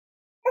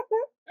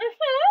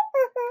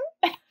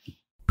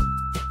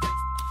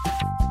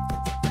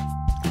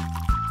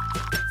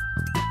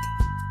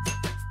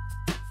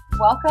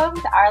Welcome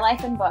to Our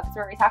Life in Books,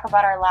 where we talk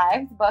about our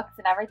lives, books,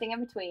 and everything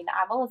in between.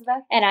 I'm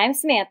Elizabeth. And I'm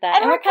Samantha.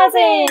 And we're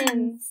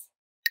cousins.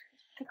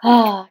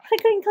 Oh,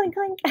 clink, clink,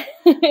 clink,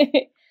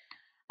 clink.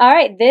 All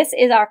right, this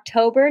is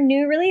October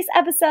new release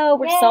episode.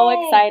 We're so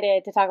Yay.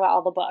 excited to talk about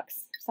all the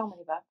books. So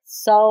many books.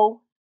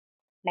 So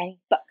many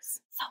books.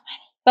 So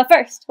many. But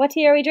first, what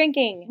tea are we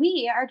drinking?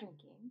 We are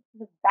drinking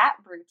the Bat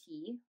Brew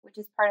tea, which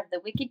is part of the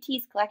Wicked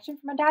Teas collection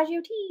from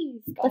Adagio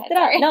Teas. Go Lift ahead, it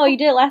up. sorry. No, you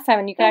did it last time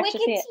and you The could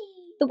Wicked actually see it. Tea.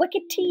 The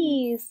Wicked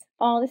Teas.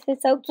 Oh, this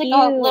is so It's cute.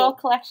 like a little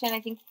collection. I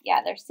think,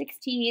 there's 6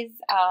 teas.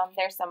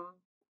 There's some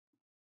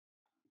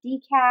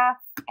decaf.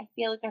 I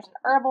feel like there's an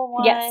herbal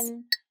one. Yes.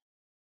 And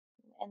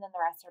then the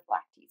rest are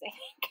black teas, I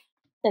think.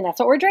 And that's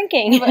what we're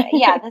drinking. But,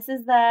 yeah, this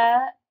is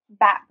the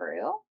Bat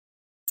Brew.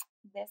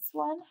 This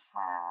one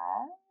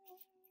has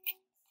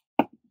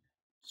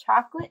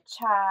chocolate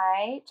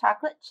chai,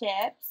 chocolate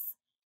chips,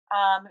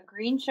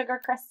 green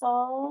sugar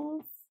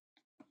crystals,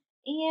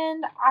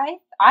 and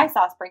I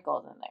saw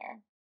sprinkles in there.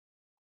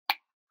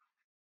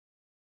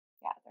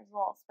 Yeah, there's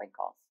little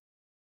sprinkles.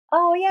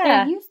 Oh,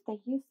 yeah. They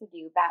used to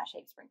do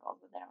bat-shaped sprinkles,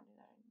 but they don't do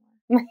that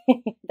anymore.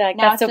 Like,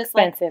 Now that's so it's just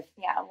like- expensive.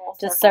 Yeah, little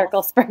Just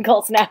circles. circle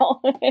sprinkles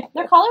now.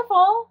 They're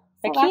colorful.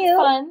 They're so cute. That's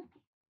fun,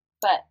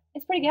 but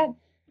it's pretty good.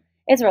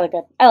 It's really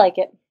good. I like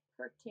it.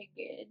 Pretty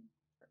good.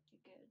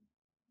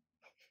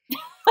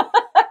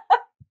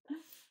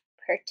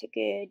 Pretty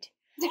good.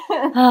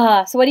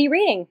 So what are you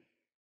reading?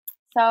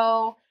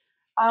 So,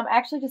 I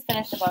actually just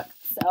finished a book.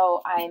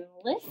 So I'm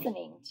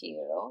listening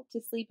to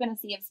Sleep in a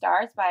Sea of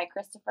Stars by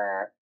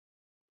Christopher.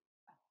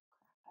 I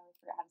always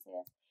forgot how to say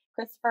this.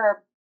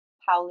 Christopher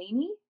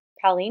Paolini.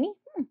 Paolini?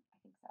 I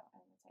think so. I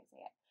think that's how you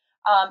say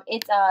it.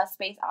 It's a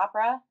space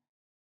opera.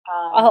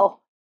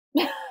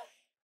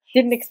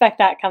 Didn't expect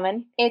that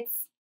coming. It's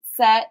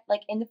set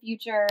like in the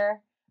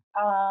future.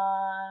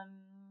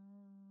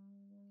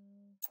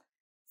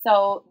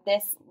 So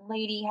this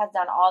lady has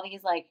done all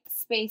these like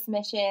space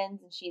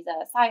missions, and she's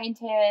a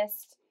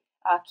scientist.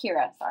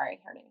 Kira, sorry,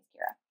 her name is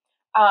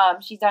Kira.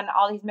 She's done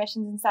all these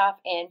missions and stuff,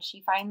 and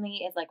she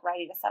finally is like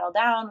ready to settle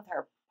down with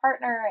her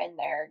partner, and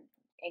they're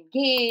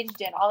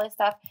engaged and all this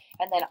stuff.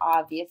 And then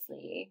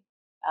obviously,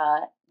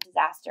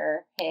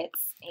 disaster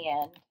hits,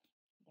 and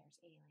there's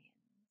aliens.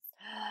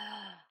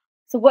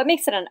 So what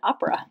makes it an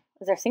opera?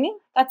 Is there singing?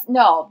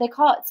 No, they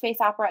call it space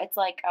opera. It's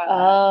like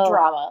a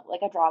drama,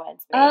 like a drama in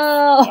space.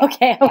 Oh, Yeah,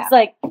 okay. I was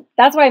like,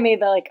 that's why I made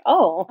the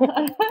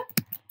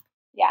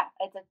Yeah,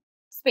 it's a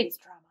space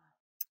drama.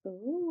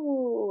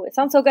 Ooh, it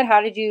sounds so good.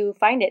 How did you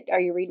find it? Are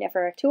you reading it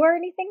for a tour or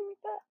anything like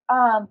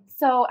that?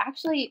 So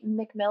actually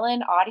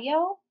Macmillan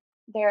Audio,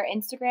 their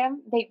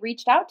Instagram, they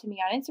reached out to me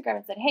on Instagram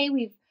and said, "Hey,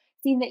 we've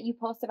seen that you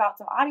post about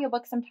some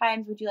audiobooks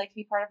sometimes. Would you like to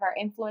be part of our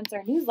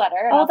influencer newsletter?"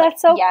 And I Oh, was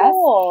that's like, so yes.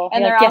 cool.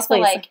 And You're they're like, yes, also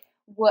please. like,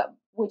 "What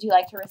would you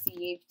like to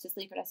receive to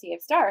Sleep in a Sea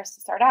of Stars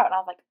to start out?" And I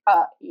was like,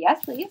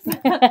 yes, please.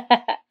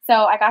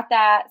 So I got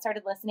that,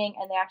 started listening,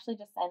 and they actually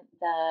just sent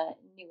the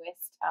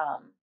newest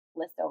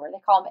list over. They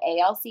call them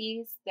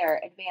ALCs. They're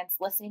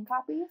advanced listening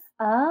copies.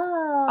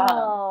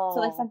 Oh.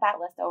 So they sent that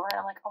list over, and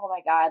I'm like, oh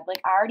my God,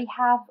 like I already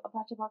have a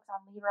bunch of books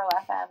on Libro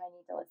FM I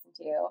need to listen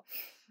to.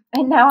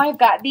 And now I've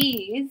got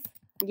these.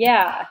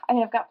 Yeah. I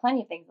mean, I've got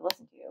plenty of things to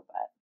listen to,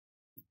 but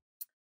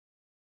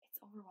it's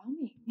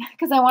overwhelming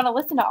because I want to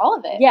listen to all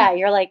of it. Yeah,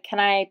 you're like, can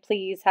I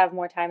please have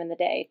more time in the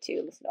day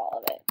to listen to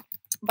all of it?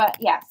 But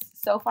yes,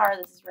 so far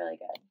this is really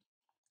good.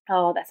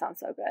 Oh, that sounds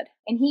so good.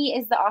 And he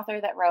is the author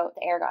that wrote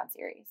the Aragon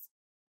series.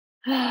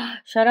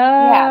 Shut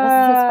up. Yeah, this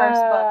is his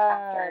first book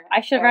after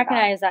I should Aragon.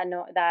 recognize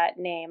that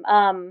name.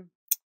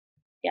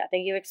 Yeah,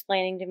 thank you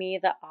explaining to me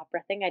the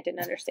opera thing. I didn't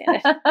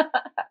understand it.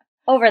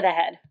 Over the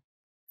head.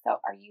 So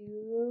are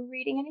you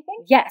reading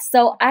anything? Yes,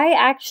 so I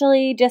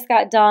actually just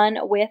got done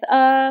with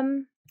I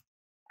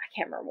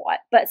can't remember what,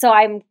 but so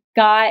I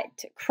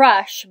got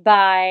Crush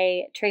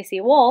by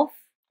Tracy Wolff.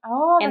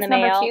 Oh, in that's the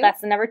mail. number 2?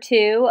 That's the number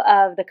 2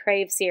 of the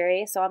Crave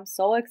series. So I'm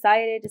so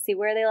excited to see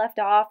where they left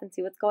off and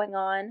see what's going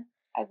on.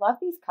 I love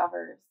these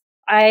covers.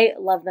 I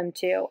love them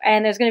too.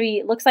 And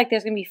looks like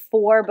there's going to be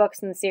 4 books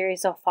in the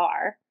series so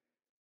far.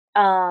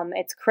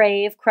 It's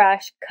Crave,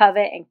 Crush,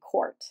 Covet, and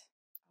Court.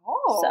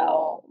 Oh.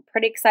 So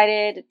pretty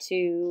excited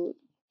to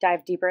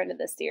dive deeper into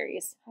this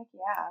series. Heck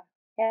yeah.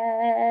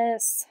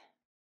 Yes.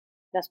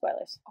 No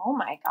spoilers. Oh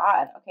my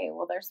God. Okay,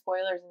 well there's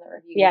spoilers in the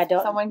reviews. Yeah,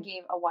 don't. Someone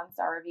gave a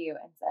 1-star review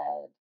and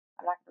said,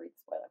 I'm not going to read the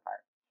spoiler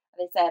part.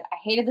 They said, I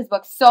hated this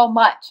book so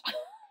much.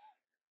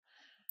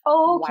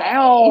 Okay.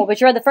 Wow. But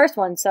you read the first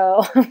one,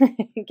 so get out of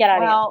here.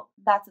 Well,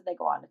 that's what they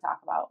go on to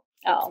talk about.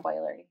 Oh.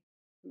 Spoilery.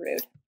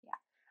 Rude.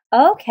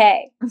 Yeah.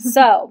 Okay.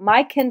 So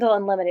my Kindle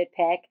Unlimited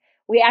pick,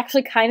 we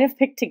actually kind of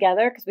picked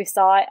together because we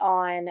saw it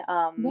on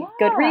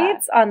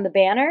Goodreads on the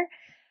banner.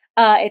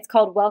 It's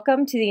called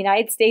Welcome to the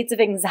United States of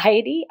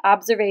Anxiety,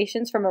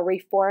 Observations from a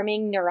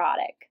Reforming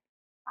Neurotic.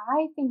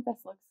 I think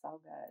this looks so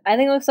good. I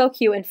think it looks so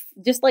cute. And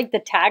just like the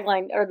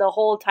tagline or the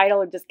whole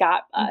title just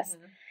got us.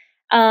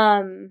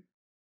 Mm-hmm.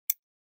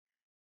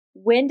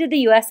 When did the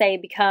USA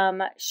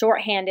become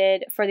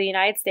shorthanded for the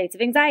United States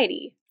of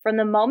Anxiety? From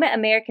the moment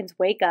Americans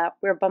wake up,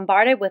 we're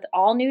bombarded with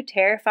all new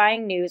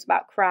terrifying news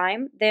about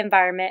crime, the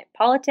environment,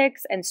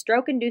 politics, and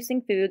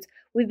stroke-inducing foods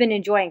we've been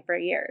enjoying for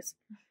years.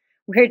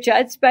 We're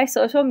judged by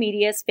social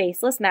media's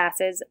faceless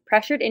masses,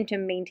 pressured into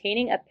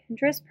maintaining a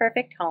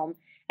Pinterest-perfect home,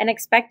 and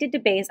expected to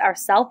base our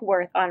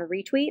self-worth on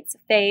retweets,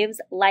 faves,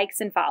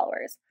 likes, and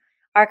followers.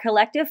 Our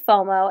collective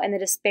FOMO and the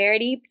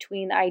disparity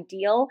between the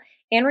ideal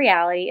and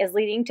reality is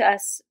leading to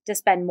us to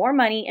spend more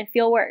money and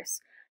feel worse.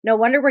 No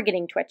wonder we're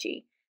getting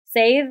twitchy.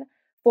 Save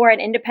for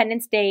an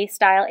Independence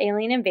Day-style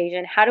alien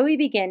invasion, how do we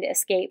begin to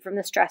escape from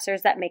the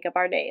stressors that make up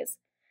our days?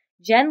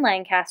 Jen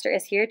Lancaster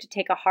is here to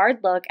take a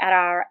hard look at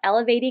our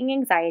elevating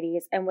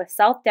anxieties, and with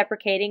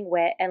self-deprecating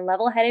wit and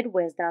level-headed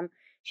wisdom,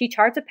 she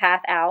charts a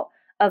path out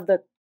of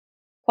the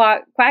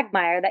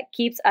quagmire that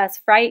keeps us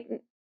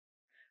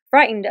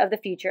frightened of the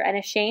future and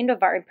ashamed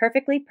of our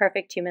imperfectly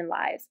perfect human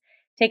lives.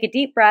 Take a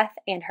deep breath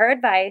and her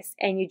advice,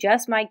 and you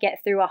just might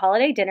get through a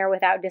holiday dinner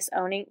without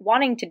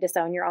wanting to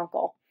disown your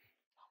uncle.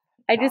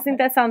 I just think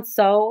that sounds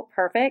so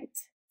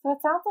perfect. So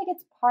it sounds like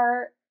it's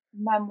part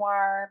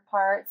memoir,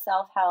 part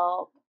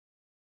self-help,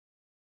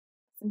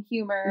 some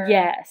humor.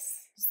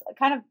 Yes. Just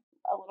kind of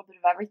a little bit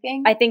of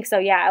everything. I think so,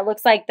 yeah. It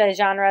looks like the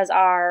genres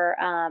are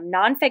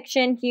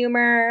nonfiction,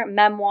 humor,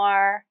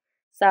 memoir.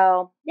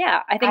 So,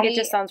 yeah, I think it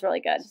just sounds really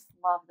good. I just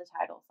love the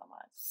title so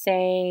much.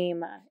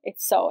 Same.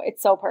 It's so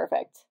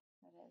perfect.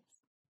 It is.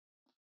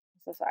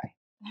 I'm so sorry.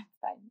 That's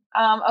fine.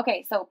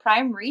 Okay, so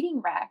Prime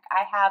Reading Rec.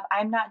 I have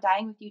I'm Not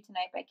Dying With You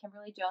Tonight by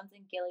Kimberly Jones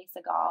and Gilly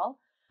Segal.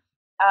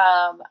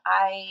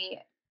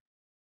 I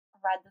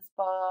read this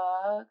book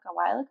a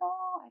while ago.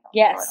 I don't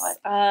remember what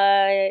it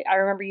was. I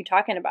remember you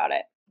talking about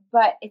it.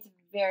 But it's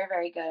very,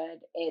 very good.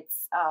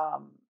 It's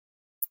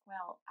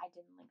well, I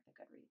didn't link the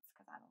Goodreads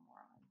because I'm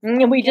a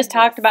moron. So we just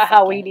talked about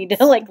how we need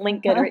to link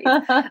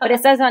Goodreads. But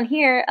it says on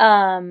here,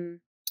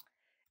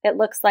 it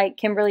looks like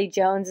Kimberly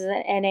Jones is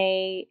an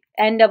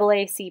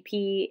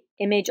NAACP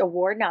Image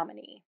Award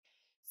nominee.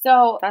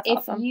 So that's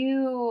awesome.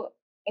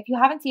 If you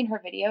haven't seen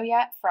her video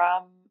yet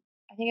from,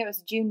 I think it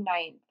was June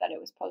 9th that it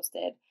was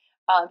posted,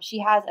 she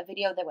has a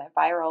video that went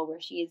viral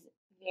where she's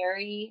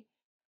very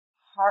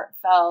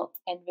heartfelt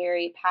and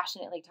very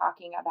passionately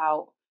talking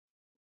about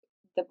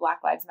the Black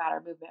Lives Matter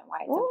movement,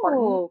 why it's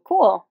important. Oh,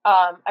 cool.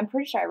 I'm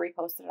pretty sure I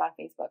reposted it on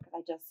Facebook because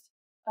I just,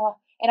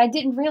 and I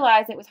didn't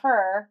realize it was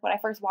her when I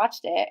first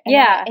watched it.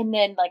 And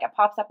then like it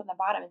pops up on the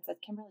bottom and says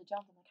Kimberly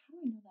Jones. I'm like, how do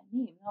I know that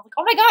name? And I was like,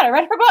 oh my God, I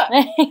read her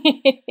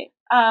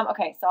book.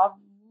 Okay, so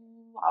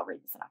I'll read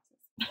the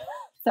synopsis.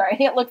 Sorry,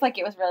 it looked like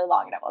it was really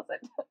long and it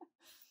wasn't.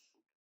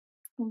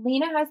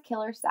 Lena has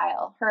killer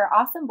style, her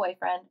awesome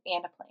boyfriend,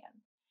 and a plan.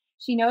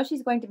 She knows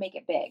she's going to make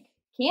it big.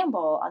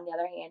 Campbell, on the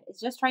other hand, is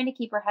just trying to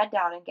keep her head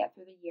down and get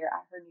through the year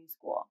at her new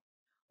school.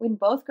 When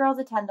both girls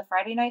attend the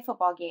Friday night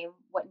football game,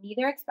 what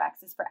neither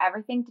expects is for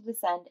everything to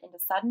descend into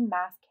sudden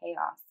mass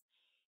chaos.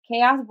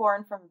 Chaos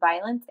born from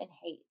violence and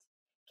hate.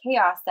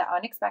 Chaos that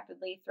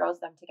unexpectedly throws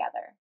them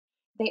together.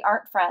 They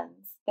aren't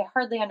friends. They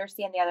hardly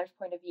understand the other's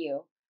point of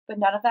view. But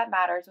none of that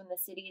matters when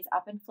the city is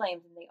up in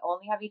flames and they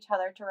only have each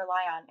other to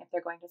rely on if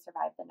they're going to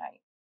survive the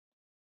night.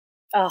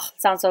 Oh,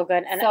 sounds so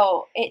good. And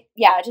so it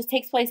just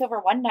takes place over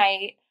one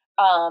night.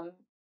 And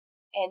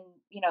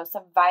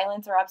some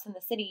violence erupts in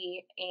the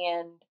city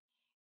and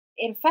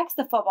it affects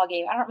the football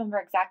game. I don't remember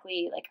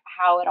exactly like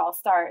how it all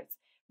starts,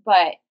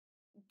 but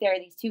there are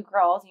these two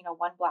girls,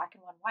 one black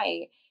and one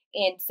white.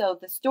 And so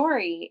the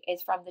story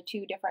is from the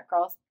two different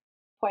girls'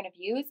 point of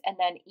views. And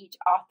then each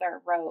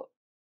author wrote.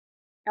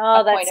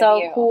 Oh, that's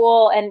so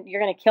cool. And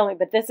you're going to kill me.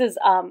 But this is,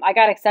 I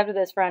got accepted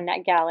this for a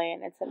NetGalley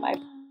and it's in my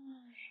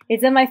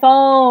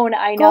phone.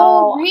 I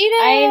know. Go read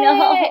it. I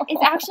know.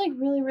 It's actually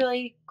really,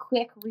 really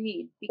quick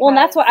read. Well, and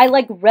that's what I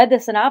read the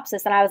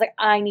synopsis and I was like,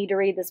 I need to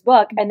read this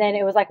book. And then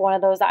it was like one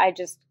of those that I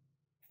just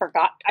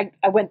forgot.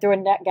 I went through a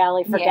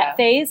NetGalley forget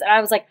phase and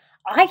I was like,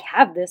 I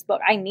have this book.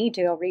 I need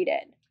to go read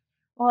it.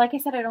 Well, like I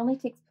said, it only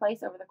takes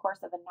place over the course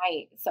of a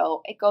night.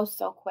 So it goes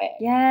so quick.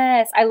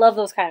 Yes. I love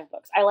those kind of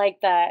books. I like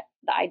the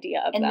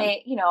idea of them. And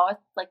they, it's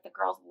like the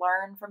girls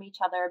learn from each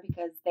other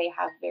because they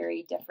have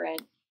very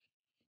different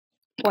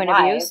point of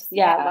views.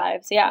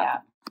 Lives. Yeah.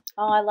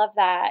 Oh, I love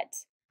that.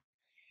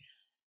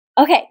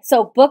 Okay,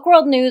 so Book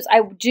World News.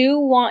 I do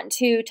want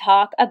to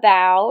talk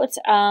about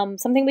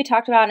something we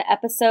talked about in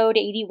episode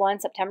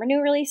 81, September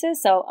new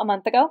releases, so a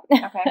month ago.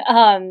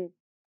 Okay.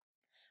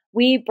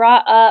 We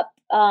brought up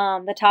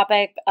the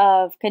topic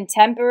of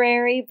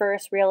contemporary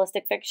versus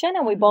realistic fiction,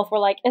 and we both were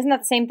like, isn't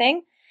that the same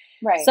thing?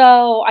 Right.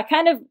 So I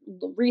kind of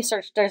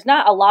researched. There's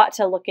not a lot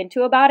to look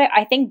into about it.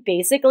 I think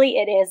basically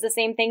it is the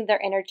same thing.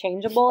 They're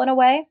interchangeable in a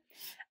way.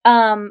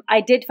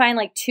 I did find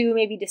two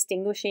maybe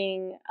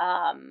distinguishing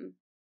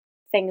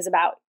things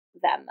about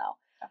them, though.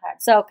 Okay.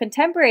 So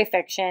contemporary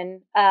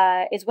fiction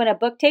is when a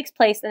book takes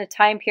place in a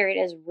time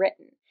period as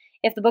written.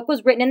 If the book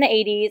was written in the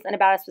 80s and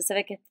about a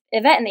specific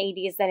event in the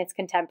 80s, then it's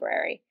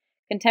contemporary.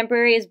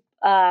 Contemporary is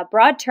a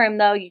broad term,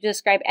 though. You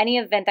describe any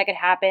event that could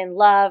happen: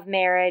 love,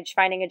 marriage,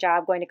 finding a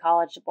job, going to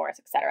college, divorce,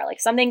 etc. Like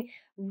something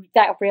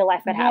that real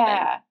life could happen.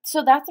 Yeah.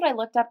 So that's what I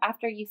looked up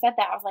after you said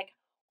that. I was like,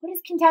 what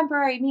does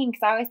contemporary mean?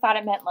 Because I always thought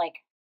it meant like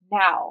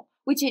now,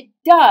 which it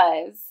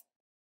does,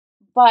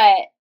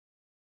 but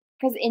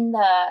because in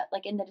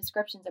the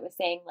descriptions it was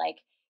saying like,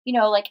 you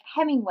know, like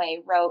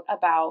Hemingway wrote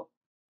about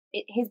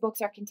his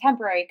books are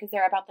contemporary because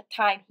they're about the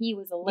time he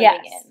was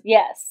living in.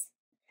 Yes.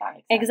 That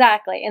makes sense.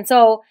 Exactly. And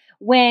so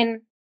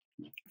when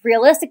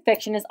realistic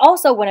fiction is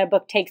also when a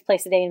book takes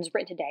place today and is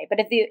written today, but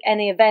if the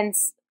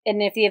events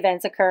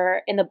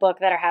occur in the book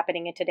that are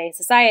happening in today's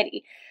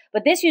society.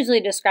 But this usually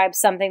describes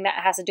something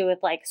that has to do with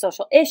like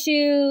social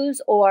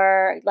issues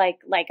or like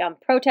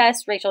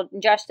protests, racial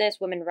injustice,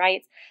 women's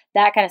rights,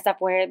 that kind of stuff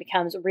where it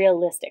becomes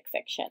realistic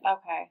fiction.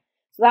 Okay.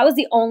 So that was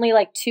the only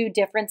like two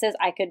differences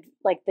I could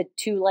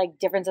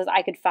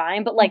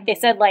find. But like they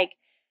said, like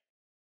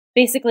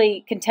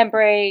basically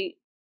contemporary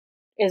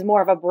is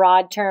more of a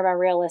broad term and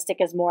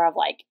realistic is more of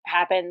like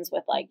happens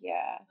with like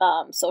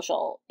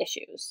social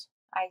issues.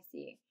 I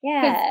see.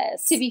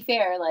 Yes. To be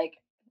fair, like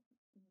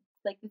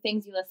the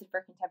things you listed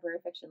for contemporary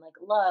fiction, like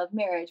love,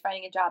 marriage,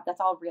 finding a job, that's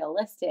all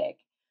realistic,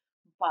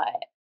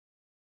 but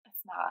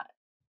it's not.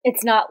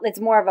 It's not. It's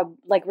more of a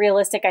like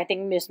realistic. I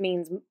think just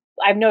means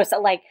I've noticed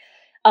that like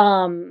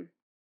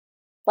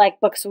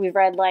books we've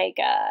read like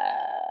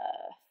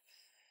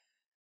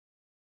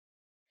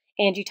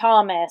Angie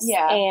Thomas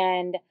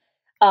and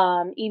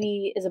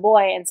Evie is a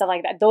Boy and stuff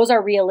like that. Those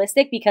are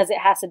realistic because it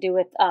has to do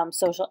with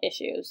social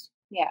issues.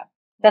 Yeah.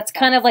 That's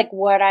kind of like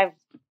what I've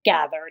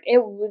gathered.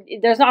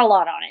 There's not a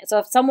lot on it. So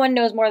if someone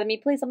knows more than me,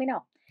 please let me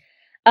know.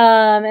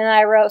 And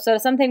I wrote, so to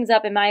sum things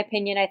up, in my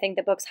opinion, I think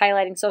that books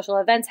highlighting social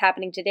events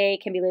happening today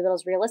can be labeled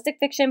as realistic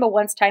fiction, but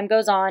once time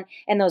goes on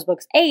and those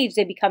books age,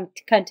 they become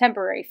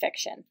contemporary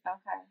fiction.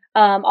 Okay.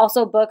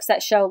 Also, books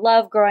that show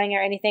love, growing,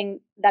 or anything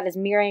that is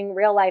mirroring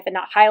real life and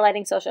not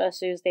highlighting social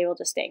issues, they will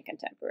just stay in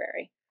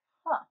contemporary.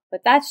 Huh.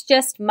 But that's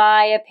just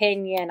my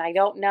opinion. I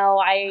don't know.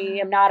 I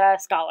am not a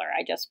scholar.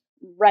 I just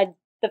read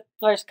the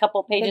first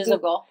couple pages of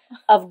Google.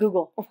 The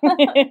Google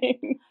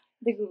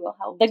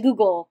help. The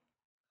Google.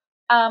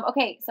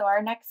 Okay, so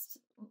our next,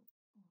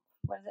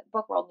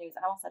 Book World News.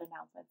 I almost said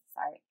announcements.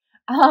 Sorry.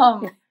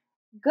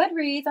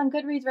 Goodreads. On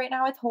Goodreads right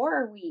now, it's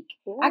Horror Week.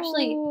 Ooh.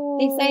 Actually,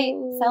 they say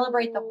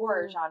celebrate the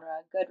horror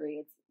genre,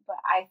 Goodreads, but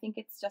I think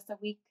it's just a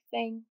week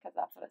thing because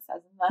that's what it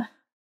says in the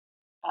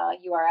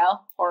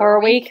URL. Horror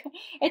Week.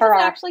 It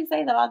doesn't actually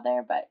say that on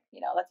there, but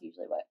that's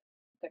usually what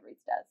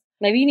Goodreads does.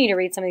 Maybe you need to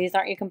read some of these.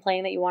 Aren't you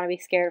complaining that you want to be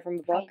scared from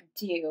a book? I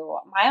do.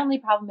 My only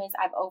problem is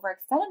I've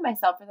overextended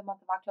myself for the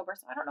month of October,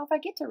 so I don't know if I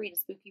get to read a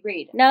spooky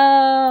read.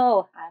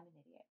 No. I'm an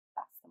idiot.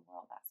 That's the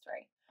moral of that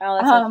story. Oh,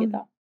 that's so cute,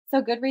 though.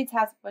 So Goodreads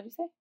has, what did you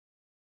say?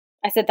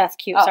 I said that's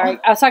cute. Oh. Sorry.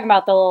 I was talking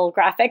about the little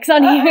graphics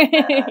on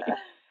here.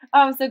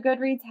 So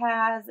Goodreads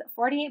has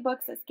 48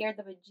 books that scared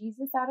the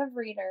bejesus out of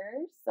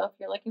readers. So if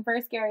you're looking for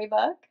a scary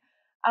book,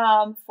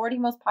 40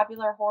 most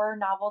popular horror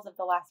novels of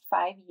the last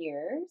 5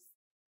 years.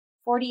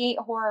 48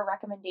 horror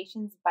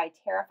recommendations by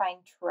terrifying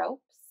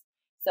tropes.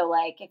 So,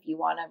 like, if you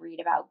want to read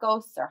about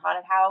ghosts or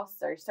haunted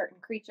house or certain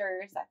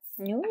creatures, that's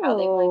how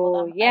they've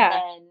labeled them. Yeah.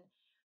 And then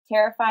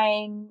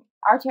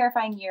Our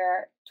Terrifying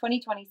Year,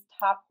 2020's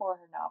top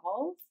horror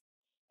novels.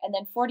 And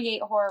then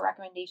 48 horror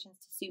recommendations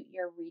to suit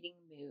your reading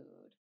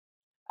mood.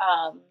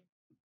 I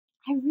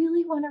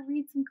really want to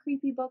read some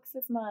creepy books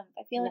this month.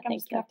 I feel like I'm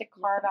just going to have to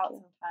carve out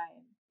some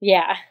time.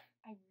 Yeah.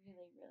 I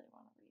really, really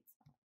want to read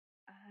some.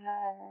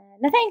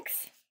 No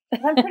thanks.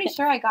 I'm pretty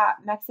sure I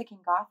got Mexican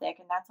Gothic,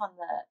 and that's on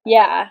the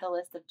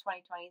list of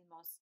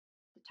 2020's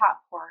the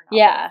top horror novels.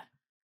 Yeah.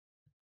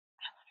 I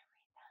want to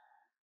read that.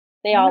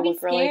 They all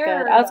look really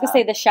good. I was going to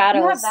say The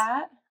Shadows. You have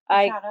that?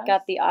 I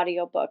got the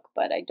audiobook,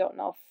 but I don't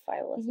know if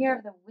I listened to it. The Year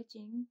of the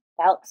Witching.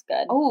 That looks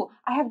good. Oh,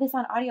 I have this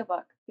on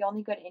audiobook, The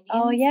Only Good Indians.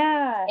 Oh,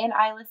 yeah. And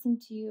I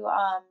listened to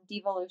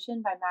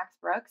Devolution by Max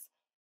Brooks.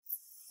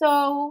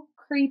 So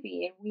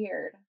creepy and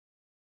weird.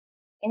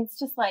 And it's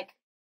just, like,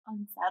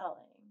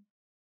 unsettling.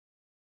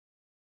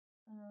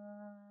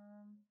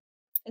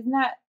 Isn't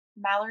that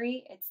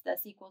Mallory? It's the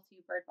sequel to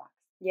Bird Box.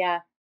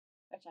 Yeah.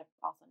 Which I've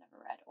also never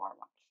read or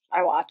watched.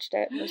 I watched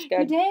it. It was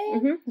good. You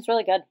did? Mm-hmm. It's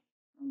really good.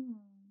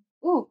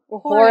 Ooh,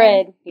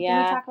 Horrid. Yeah.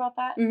 Did we talk about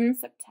that? Mm-hmm.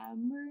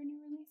 September new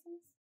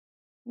releases?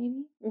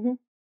 Maybe? Mm-hmm.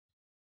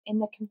 In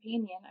the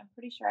companion, I'm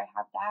pretty sure I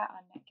have that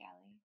on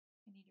NetGalley.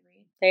 I need to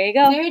read. There you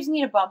go. Maybe I just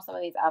need to bump some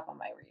of these up on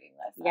my reading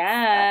list.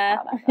 That's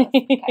how that goes.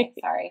 Okay,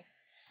 sorry.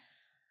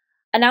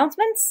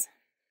 Announcements?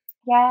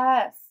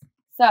 Yes.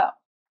 So,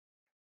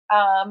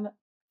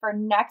 for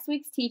next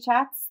week's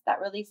T-Chats that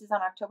releases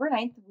on October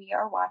 9th, we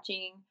are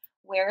watching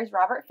Where is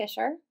Robert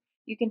Fisher?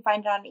 You can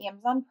find it on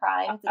Amazon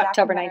Prime. It's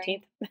October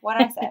 19th. What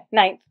did I say?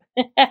 9th.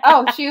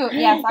 Oh, shoot.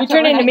 Yes, October 19th. You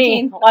turned into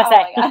me. What's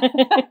that?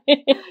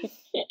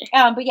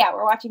 But yeah,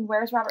 we're watching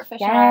Where's Robert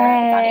Fisher? Yes. It's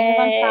on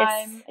Amazon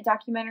Prime. A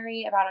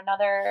documentary about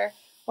another,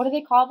 what do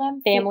they call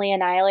them? Family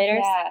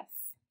Annihilators. Yes.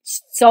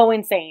 So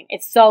insane.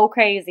 It's so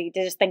crazy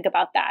to just think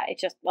about that.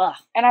 It's just, ugh.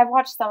 And I've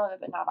watched some of it,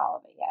 but not all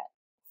of it yet.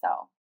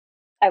 So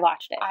I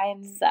watched it.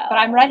 But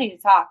I'm ready to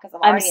talk because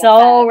I'm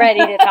so ready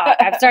to talk.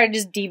 I've started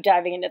just deep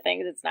diving into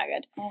things. It's not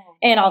good. Oh,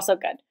 and also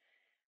good.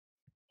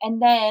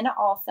 And then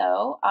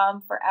also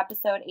for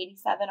episode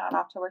 87 on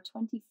October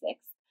 26th,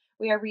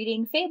 we are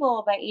reading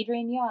Fable by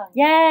Adrienne Young.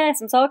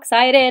 Yes, I'm so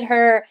excited.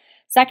 Her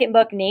second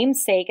book,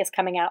 Namesake, is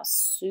coming out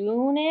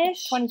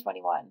soonish.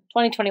 2021.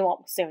 2021,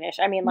 soonish.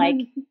 I mean, like...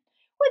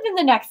 within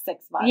the next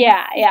 6 months.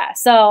 Yeah.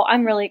 So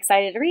I'm really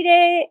excited to read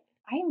it.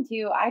 I am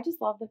too. I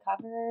just love the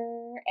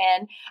cover.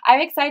 And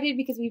I'm excited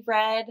because we've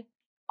read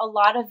a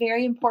lot of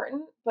very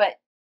important, but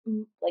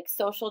like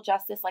social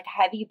justice, like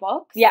heavy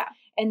books. Yeah.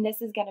 And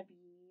this is going to be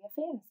a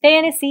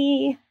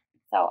fantasy.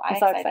 So I'm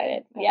so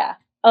excited. Yeah.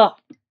 Oh.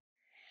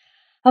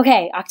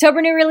 Okay.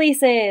 October new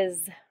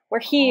releases. We're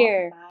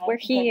here. We're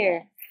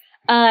here.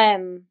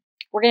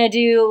 We're going to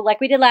do, like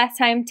we did last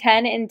time,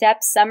 10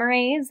 in-depth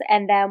summaries,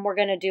 and then we're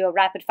going to do a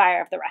rapid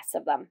fire of the rest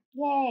of them.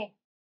 Yay.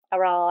 I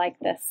really like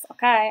this.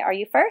 Okay, are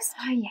you first?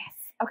 Yes.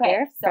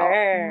 Okay,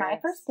 my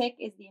first pick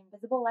is The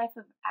Invisible Life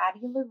of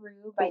Addie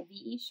LaRue by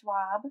V.E.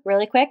 Schwab.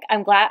 Really quick,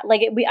 I'm glad,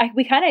 like,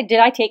 we kind of, did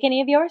I take any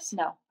of yours?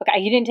 No. Okay,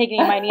 you didn't take any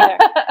of mine either.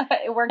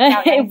 It worked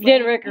out nicely. It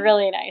did work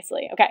really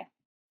nicely. Okay,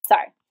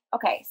 sorry.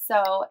 Okay,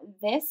 so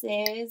this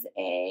is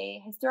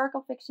a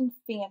historical fiction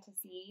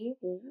fantasy.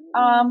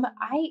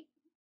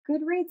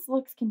 Goodreads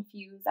looks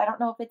confused. I don't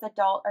know if it's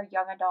adult or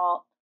young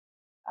adult.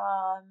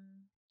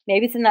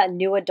 Maybe it's in that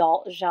new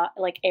adult genre,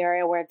 like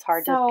area where it's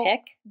hard to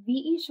pick.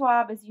 V.E.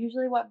 Schwab is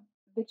usually what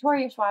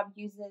Victoria Schwab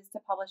uses to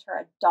publish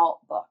her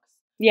adult books.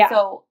 Yeah.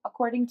 So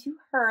according to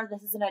her,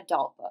 this is an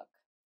adult book.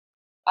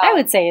 I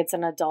would say it's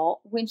an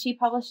adult. When she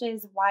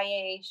publishes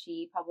YA,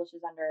 she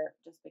publishes under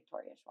just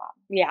Victoria Schwab.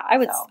 Yeah,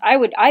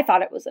 I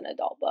thought it was an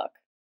adult book.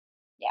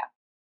 Yeah.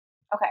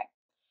 Okay.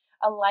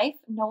 A life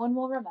no one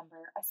will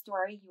remember, a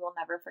story you will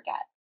never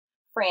forget.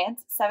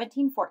 France,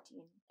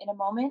 1714. In a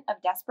moment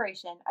of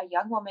desperation, a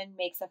young woman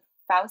makes a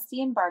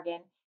Faustian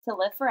bargain to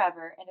live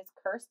forever and is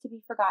cursed to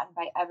be forgotten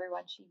by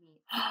everyone she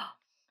meets.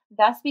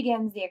 Thus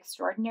begins the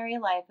extraordinary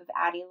life of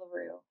Addie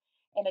LaRue,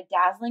 in a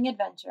dazzling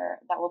adventure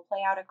that will play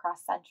out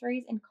across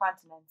centuries and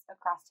continents,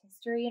 across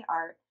history and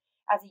art,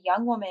 as a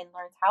young woman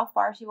learns how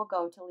far she will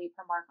go to leave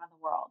her mark on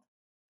the world.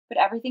 But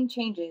everything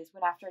changes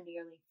when, after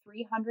nearly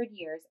 300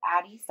 years,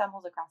 Addie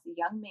stumbles across a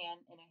young man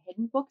in a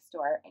hidden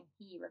bookstore and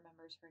he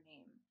remembers her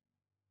name.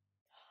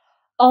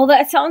 Oh,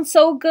 that sounds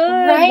so good.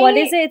 Right? What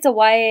is it? It's a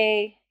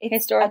YA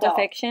historical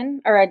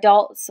fiction? Or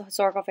adult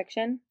historical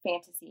fiction?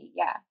 Fantasy,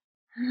 yeah.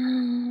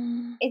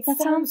 That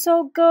sounds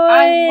so good.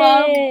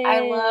 I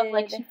love,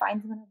 like, she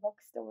finds him in a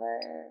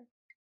bookstore.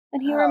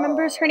 And he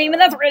remembers her name,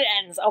 and that's where it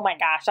ends. Oh my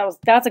gosh,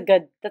 that's a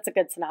good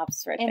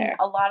synopsis right there.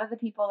 A lot of the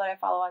people that I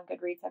follow on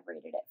Goodreads have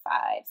rated it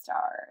 5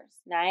 stars.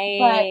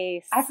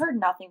 Nice. But I've heard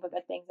nothing but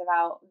good things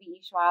about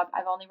V.E. Schwab.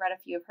 I've only read a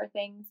few of her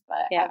things,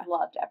 but I've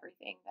loved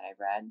everything that I've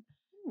read.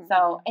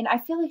 So, and I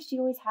feel like she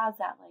always has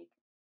that, like,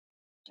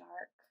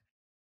 dark.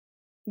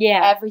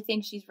 Yeah.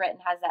 Everything she's written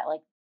has that,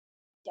 like,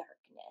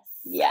 darkness.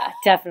 Yeah,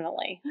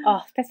 definitely.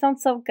 Oh, that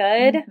sounds so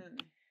good. Mm-hmm.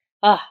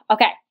 Oh,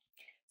 okay.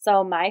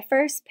 So my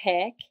first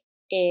pick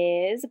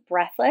is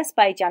Breathless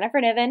by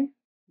Jennifer Niven.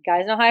 You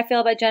guys know how I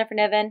feel about Jennifer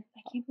Niven.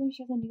 I can't believe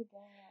she has a new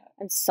book.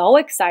 I'm so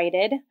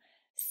excited.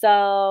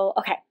 So,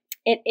 okay.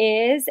 It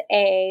is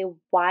a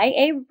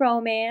YA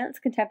romance,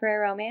 contemporary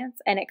romance,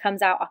 and it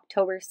comes out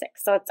October 6th.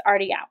 So it's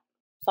already out.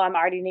 So I'm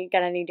already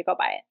going to need to go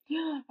buy it.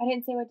 I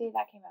didn't say what day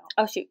that came out.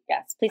 Oh, shoot.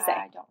 Yes, please say.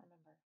 I don't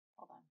remember.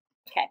 Hold on.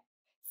 Okay.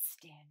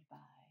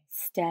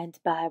 Stand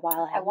by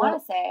while I want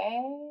to say,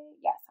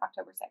 yes,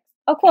 October 6th.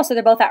 Oh, cool. So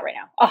they're both out right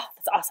now. Oh,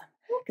 that's awesome.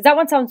 Because that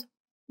one sounds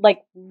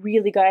like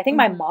really good. I think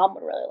my mom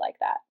would really like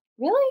that.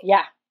 Really?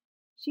 Yeah.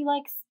 She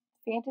likes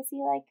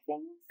fantasy-like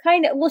things?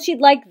 Kind of. Well, she'd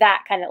like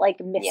that kind of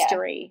like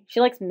mystery. Yeah. She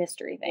likes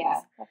mystery things.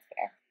 Yeah, that's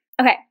fair.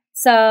 Okay.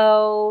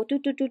 So,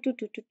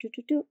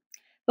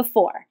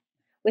 before.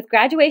 With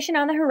graduation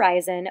on the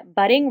horizon,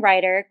 budding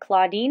writer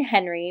Claudine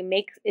Henry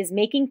is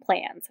making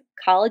plans.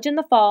 College in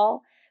the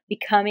fall,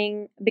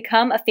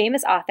 become a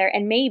famous author,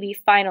 and maybe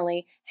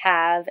finally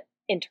have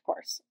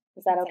intercourse.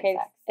 Is that okay?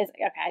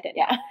 Okay, I didn't.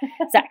 Yeah.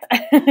 Sex.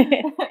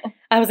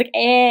 I was like,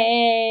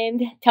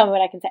 and tell me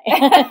what I can say.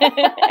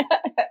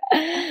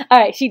 All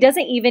right, she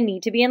doesn't even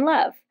need to be in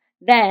love.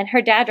 Then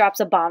her dad drops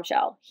a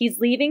bombshell. He's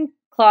leaving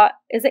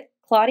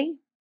Claudine?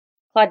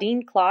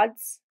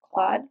 Claude's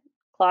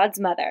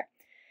mother.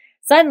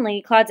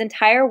 Suddenly, Claude's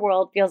entire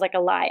world feels like a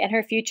lie, and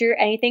her future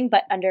anything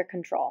but under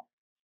control.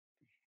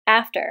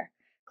 After,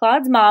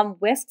 Claude's mom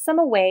whisks him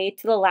away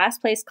to the last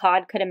place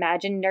Claude could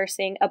imagine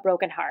nursing a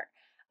broken heart,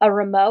 a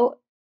remote,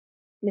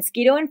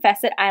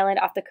 mosquito-infested island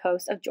off the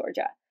coast of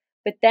Georgia.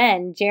 But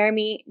then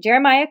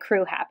Jeremiah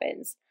Crew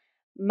happens.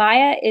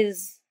 Maya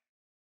is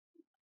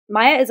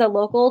a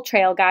local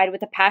trail guide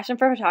with a passion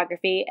for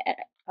photography.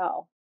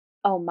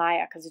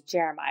 Maya, because it's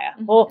Jeremiah.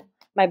 Mm-hmm. Oh,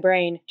 my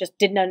brain just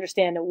didn't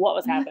understand what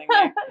was happening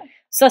there.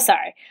 So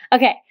sorry.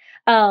 Okay.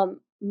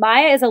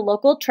 Maya is a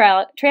local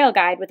trail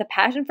guide with a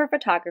passion for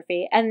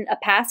photography and a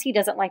past he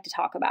doesn't like to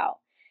talk about.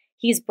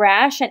 He's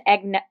brash and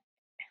I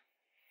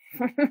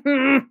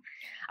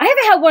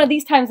haven't had one of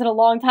these times in a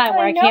long time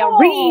where I can't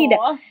read.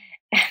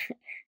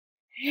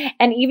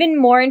 And even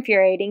more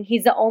infuriating,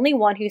 he's the only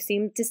one who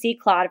seems to see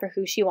Claude for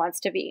who she wants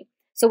to be.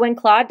 So when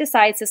Claude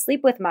decides to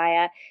sleep with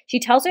Maya, she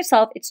tells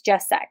herself it's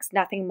just sex,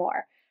 nothing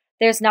more.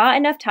 There's not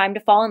enough time to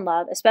fall in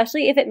love,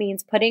 especially if it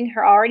means putting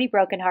her already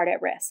broken heart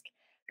at risk.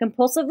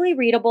 Compulsively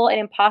readable and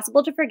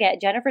impossible to forget,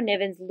 Jennifer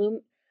Niven's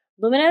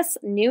luminous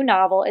new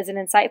novel is an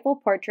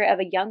insightful portrait of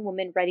a young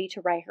woman ready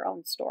to write her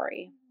own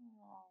story.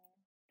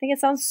 I think it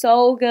sounds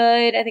so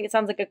good. I think it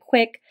sounds like a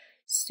quick,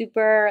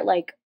 super,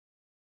 like,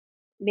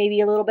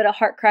 maybe a little bit of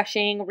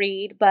heart-crushing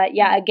read. But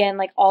yeah, again,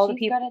 like all the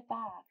people. She's good at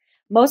that.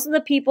 Most of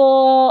the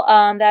people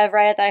that I've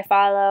read it that I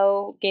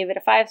follow gave it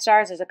a 5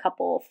 stars. There's a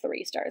couple of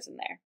 3 stars in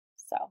there.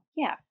 So,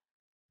 yeah.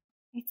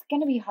 It's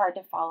going to be hard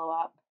to follow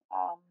up.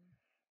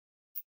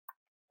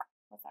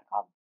 What's that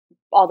called?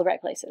 All the Right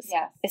Places.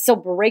 Yes. It still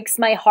breaks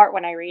my heart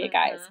when I read it,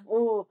 guys.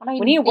 Ooh. We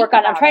need to work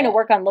on I'm trying to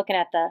work on looking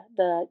at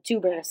the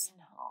tubers.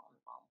 Oh,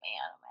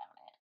 man.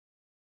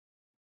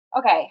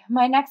 Okay,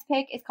 my next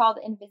pick is called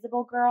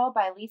Invisible Girl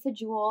by Lisa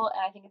Jewell,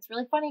 and I think it's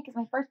really funny because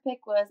my first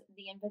pick was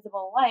The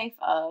Invisible Life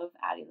of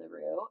Addie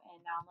LaRue,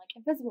 and now I'm like,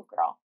 Invisible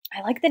Girl.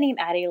 I like the name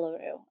Addie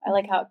LaRue. I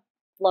like how it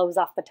flows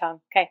off the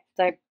tongue. Okay,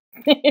 sorry.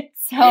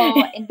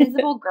 So,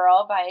 Invisible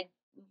Girl by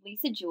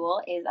Lisa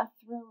Jewell is a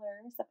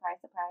thriller. Surprise,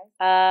 surprise.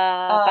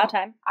 About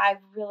time. I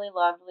really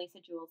loved Lisa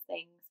Jewell's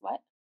things.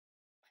 What?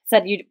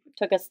 Said you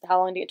took us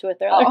how long to get to a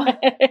thriller? Oh.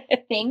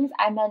 Things.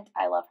 I meant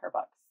I love her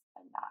books.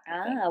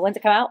 When's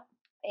it come out?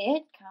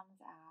 It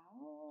comes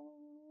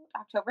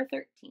out October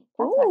 13th. That's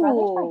my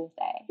brother's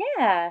birthday.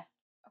 Yeah.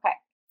 Okay,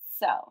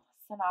 so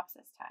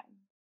synopsis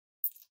time.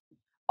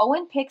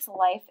 Owen Pick's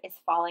life is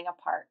falling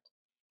apart.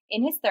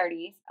 In his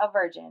 30s, a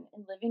virgin,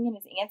 and living in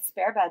his aunt's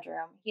spare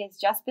bedroom, he has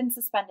just been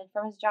suspended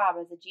from his job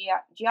as a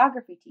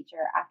geography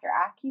teacher after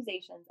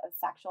accusations of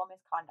sexual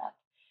misconduct,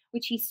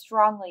 which he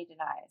strongly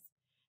denies.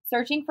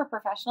 Searching for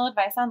professional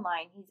advice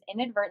online, he's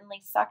inadvertently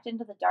sucked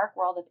into the dark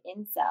world of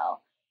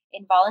incel,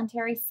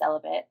 involuntary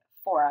celibate,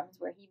 forums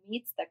where he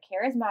meets the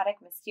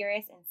charismatic,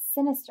 mysterious, and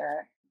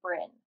sinister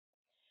Bryn.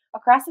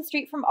 Across the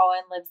street from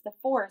Owen lives the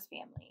Foers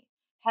family,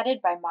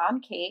 headed by Mom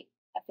Kate,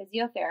 a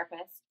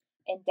physiotherapist,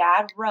 and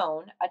Dad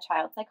Roan, a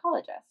child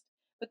psychologist.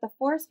 But the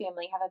Foers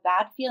family have a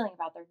bad feeling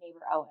about their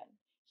neighbor Owen.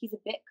 He's a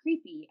bit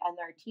creepy, and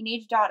their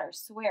teenage daughter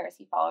swears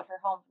he followed her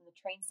home from the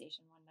train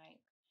station one night.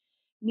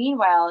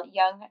 Meanwhile,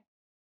 young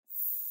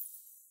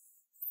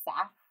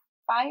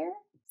Sapphire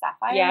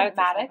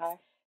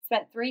Maddox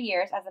spent 3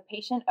 years as a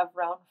patient of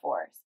Roan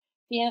Foers.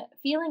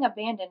 Feeling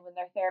abandoned when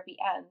their therapy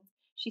ends,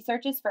 she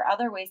searches for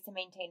other ways to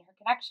maintain her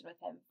connection with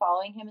him,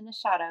 following him in the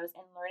shadows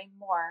and learning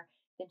more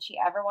than she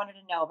ever wanted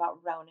to know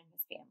about Roan and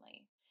his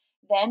family.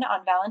 Then,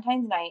 on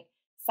Valentine's night,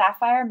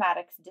 Sapphire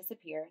Maddox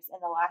disappears,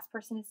 and the last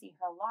person to see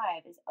her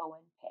alive is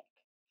Owen Pick.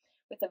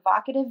 With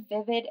evocative,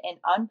 vivid,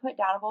 and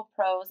unputdownable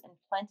prose and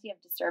plenty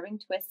of disturbing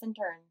twists and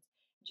turns,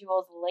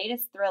 Jewell's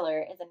latest thriller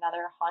is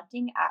another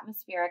haunting,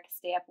 atmospheric,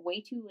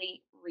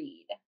 stay-up-way-too-late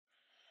read.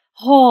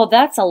 Oh,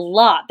 that's a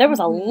lot. There was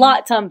a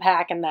lot to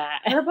unpack in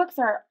that. Her books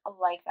are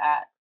like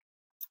that.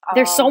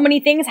 There's so many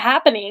things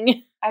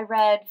happening. I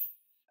read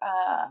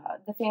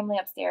The Family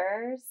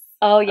Upstairs.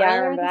 Oh, yeah, I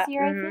remember this that.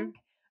 year, I think.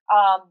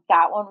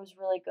 That one was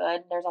really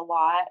good. There's a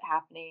lot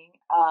happening.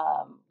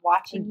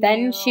 Watching Then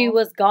You. She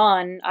Was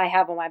Gone, I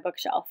have on my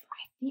bookshelf.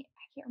 I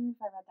can't remember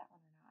if I read that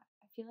one or not.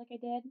 I feel like I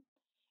did.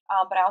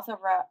 But I also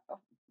read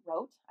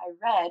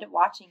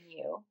Watching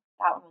You.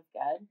 That one was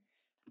good.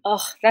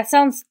 Oh, that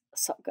sounds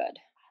so good.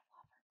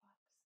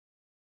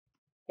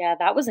 Yeah,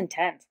 that was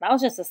intense. That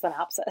was just a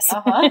synopsis.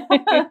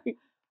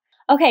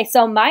 Okay,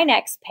 so my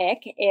next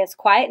pick is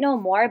Quiet No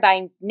More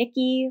by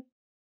Nikki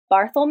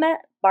Barthelmess.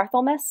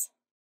 Barthelmess.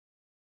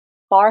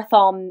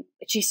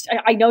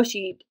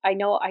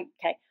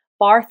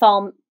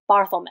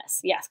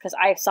 Yes, because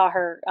I saw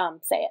her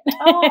say it.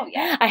 Oh,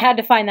 yeah. I had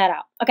to find that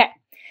out. Okay,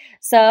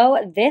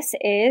 so this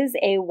is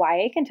a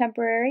YA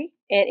contemporary.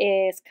 It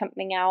is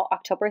coming out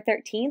October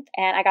 13th,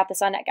 and I got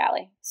this on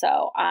NetGalley,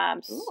 so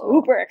I'm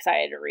super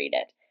excited to read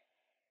it.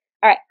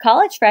 All right,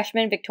 college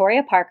freshman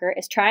Victoria Parker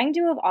is trying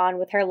to move on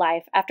with her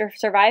life after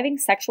surviving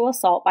sexual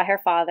assault by her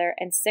father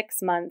and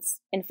 6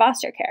 months in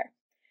foster care.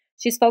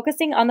 She's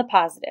focusing on the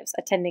positives,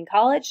 attending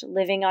college,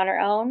 living on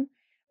her own,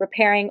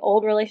 repairing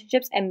old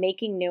relationships, and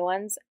making new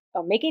ones,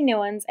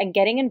 and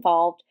getting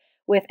involved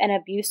with an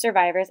abuse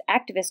survivors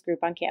activist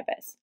group on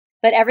campus.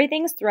 But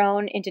everything's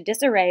thrown into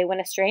disarray when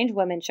a strange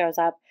woman shows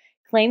up,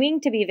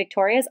 claiming to be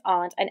Victoria's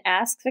aunt, and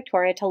asks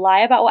Victoria to lie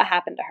about what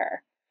happened to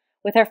her.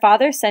 With her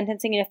father's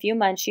sentencing in a few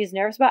months, she's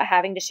nervous about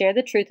having to share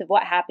the truth of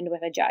what happened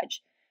with a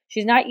judge.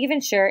 She's not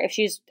even sure if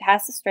she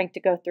has the strength to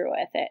go through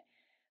with it.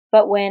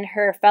 But when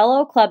her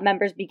fellow club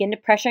members begin to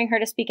pressuring her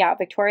to speak out,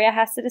 Victoria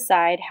has to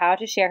decide how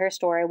to share her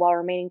story while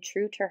remaining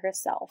true to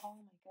herself. Oh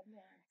my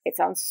goodness. It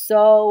sounds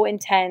so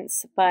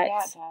intense, but yeah,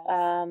 it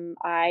does.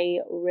 I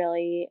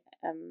really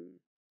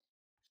am...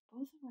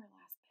 Both of our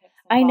last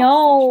picks I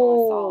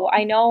know.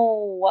 I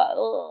don't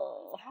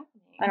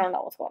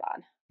know what's going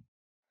on.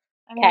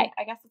 I mean,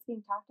 I guess it's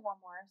being talked about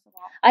more. So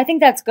I think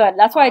that's good.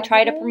 That's why I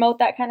try to promote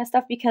that kind of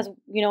stuff because,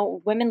 you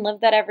know, women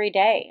live that every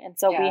day. And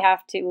so we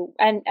have to,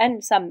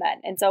 and some men.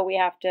 And so we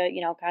have to,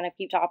 you know, kind of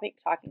keep talking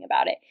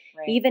about it,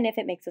 even if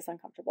it makes us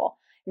uncomfortable.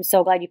 I'm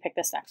so glad you picked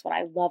this next one.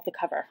 I love the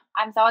cover.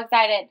 I'm so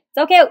excited.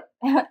 So cute.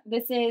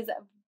 This is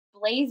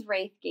Blaze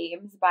Wraith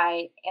Games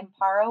by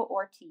Amparo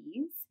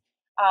Ortiz.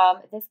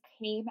 This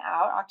came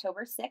out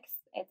October 6th.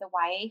 It's a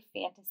YA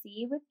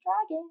fantasy with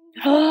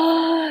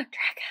dragons.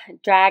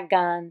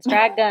 Dragons.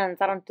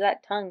 I don't do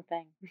that tongue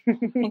thing.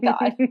 Oh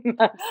God.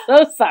 I'm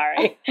so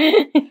sorry.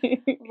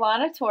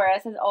 Lana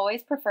Torres has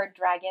always preferred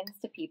dragons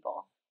to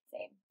people.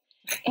 Same.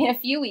 In a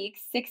few weeks,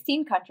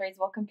 16 countries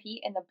will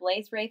compete in the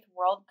Blaze Wraith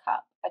World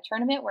Cup, a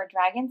tournament where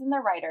dragons and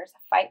their riders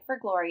fight for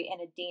glory in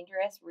a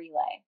dangerous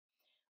relay.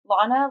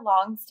 Lana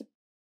longs to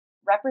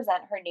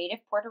represent her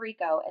native Puerto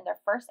Rico in their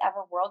first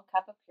ever World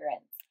Cup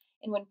appearance.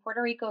 And when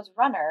Puerto Rico's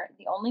runner,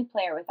 the only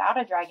player without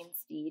a dragon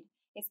steed,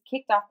 is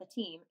kicked off the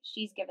team,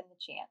 she's given the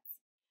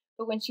chance.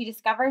 But when she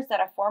discovers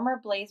that a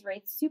former Blaze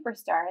Wraith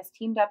superstar has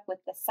teamed up with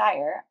the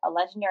Sire, a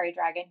legendary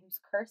dragon who's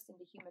cursed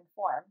into human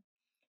form,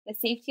 the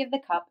safety of the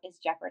cup is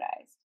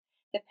jeopardized.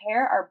 The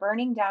pair are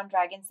burning down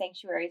dragon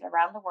sanctuaries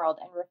around the world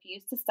and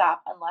refuse to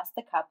stop unless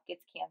the cup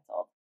gets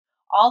canceled.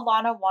 All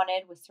Lana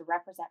wanted was to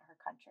represent her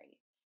country.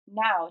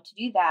 Now, to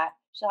do that,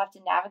 she'll have to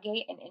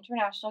navigate an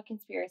international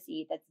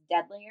conspiracy that's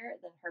deadlier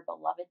than her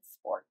beloved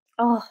sport.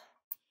 Oh.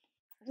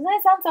 Doesn't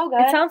that sound so good?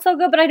 It sounds so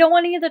good, but I don't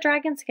want any of the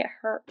dragons to get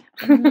hurt.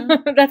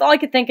 Mm-hmm. That's all I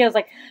could think of.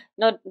 Like,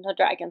 no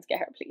dragons get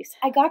hurt, please.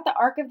 I got the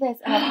arc of this,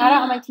 and I've had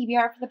it on my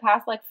TBR for the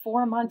past,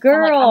 4 months.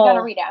 Girl. So I'm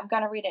I'm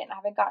going to read it, and I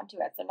haven't gotten to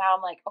it. So now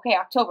I'm like, okay,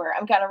 October,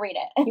 I'm going to read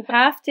it. You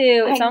have to.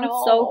 It sounds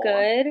so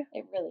good.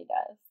 It really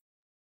does.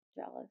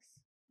 Jealous.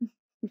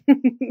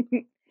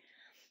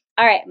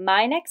 All right,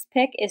 my next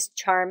pick is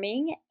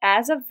Charming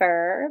as a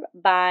Verb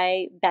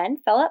by Ben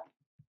Phillip.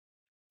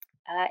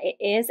 It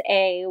is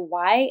a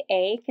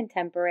YA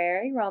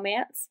contemporary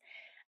romance,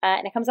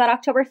 and it comes out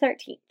October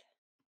 13th.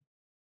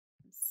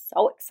 I'm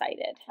so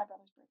excited. My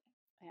brother's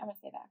birthday. I'm going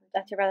to say that.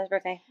 That's your brother's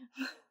birthday.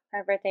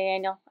 Happy birthday,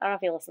 Daniel. I don't know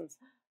if he listens.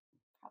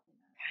 Probably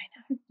not. I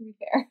know. To be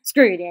fair.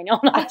 Screw you, Daniel.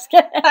 No, I'm just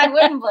kidding. I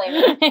wouldn't blame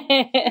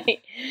him.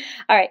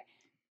 All right.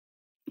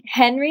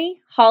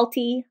 Henry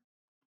Haltewanger.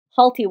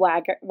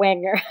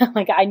 Oh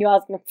my God, I knew I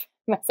was going to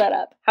mess that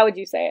up. How would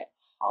you say it?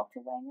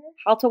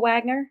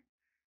 Haltewanger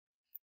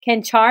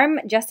can charm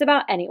just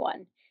about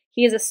anyone.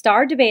 He is a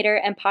star debater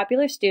and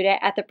popular student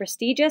at the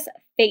prestigious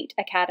Fate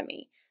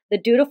Academy, the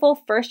dutiful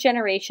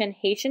first-generation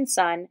Haitian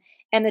son,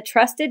 and the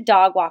trusted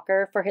dog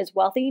walker for his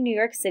wealthy New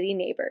York City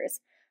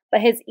neighbors.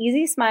 But his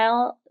easy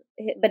smiles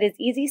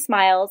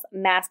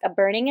mask a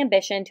burning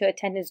ambition to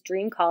attend his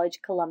dream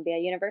college, Columbia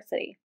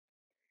University.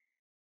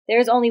 There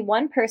is only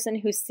one person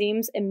who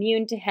seems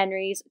immune to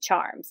Henry's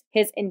charms,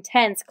 his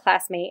intense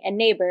classmate and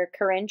neighbor,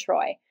 Corinne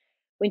Troy.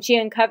 When she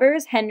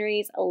uncovers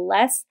Henry's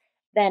less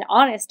than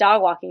honest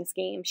dog walking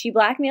scheme, she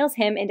blackmails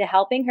him into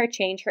helping her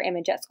change her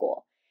image at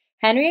school.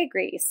 Henry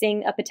agrees,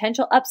 seeing a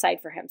potential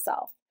upside for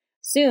himself.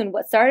 Soon,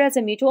 what started as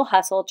a mutual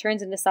hustle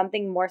turns into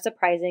something more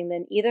surprising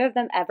than either of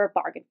them ever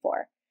bargained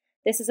for.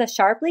 This is a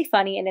sharply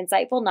funny and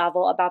insightful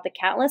novel about the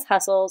countless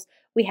hustles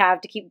we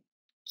have to keep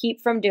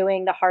from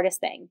doing the hardest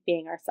thing,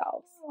 being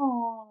ourselves.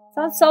 Aww.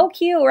 Sounds so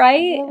cute,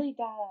 right? It really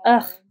does.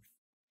 Ugh.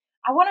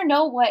 I want to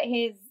know what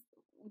his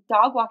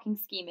dog walking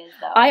scheme is,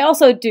 though. I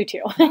also do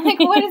too.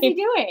 What is he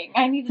doing?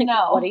 I need to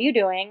know. What are you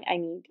doing?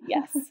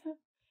 Yes.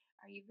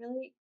 Are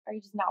you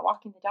just not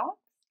walking the dog?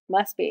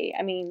 Must be.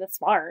 I mean, that's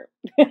smart.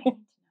 I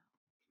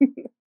need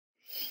to know.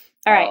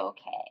 All right.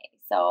 Okay.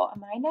 So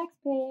my next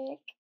pick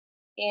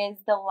is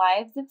The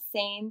Lives of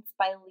Saints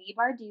by Leigh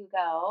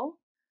Bardugo.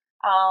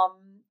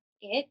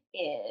 It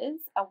is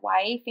a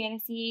YA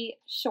fantasy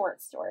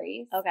short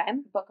stories. Okay.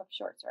 Book of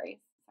short stories.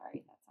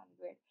 Sorry, that sounded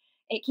weird.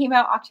 It came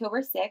out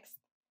October 6th.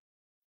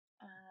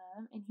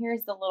 And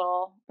here's the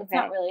little, it's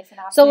not really a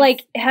synopsis. So,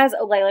 it has,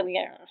 let me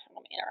interrupt.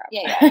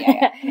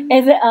 Yeah.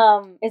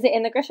 Is it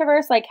in the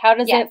Grishaverse? How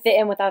does it fit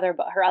in with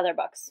her other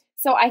books?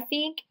 So, I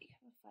think.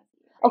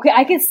 Okay,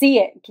 I can see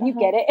it. Can you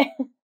get it?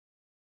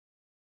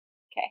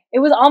 Okay. It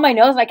was on my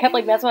nose, and I kept,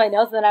 messing with my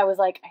nose, and then I was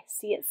like, I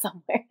see it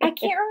somewhere. I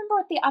can't remember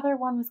what the other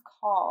one was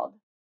called.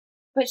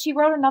 But she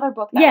wrote another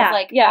book that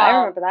was I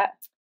remember that.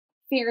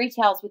 Fairy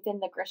tales within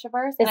the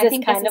Grishaverse. Is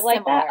this kind of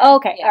like that? Oh,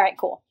 okay. Yeah. All right,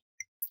 cool.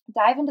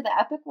 Dive into the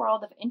epic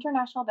world of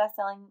international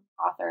best-selling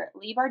author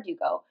Leigh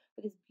Bardugo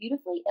with his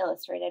beautifully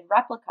illustrated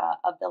replica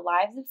of The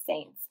Lives of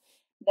Saints,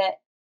 the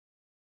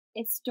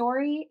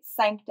Histoire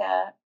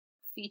Sancta,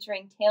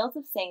 featuring tales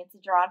of saints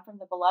drawn from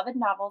the beloved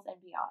novels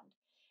and beyond.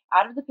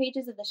 Out of the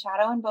pages of the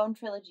Shadow and Bone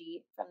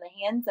trilogy, from the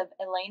hands of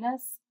Elena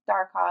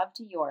Starkov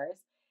to yours,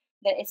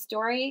 the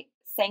Histoire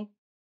Sancta,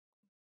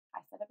 I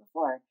said it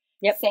before,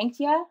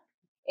 Sanctia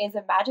is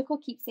a magical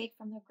keepsake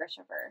from the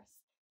Grishaverse.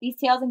 These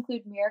tales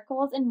include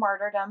miracles and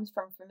martyrdoms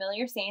from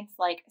familiar saints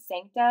like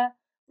Sancta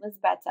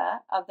Lisbetta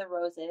of the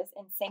Roses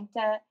and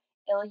Sancta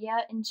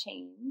Ilia in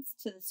Chains,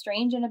 to the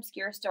strange and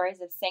obscure stories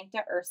of Sancta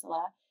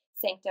Ursula,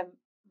 Sancta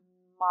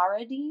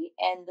Maradi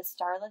and the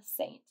Starless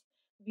Saint.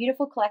 The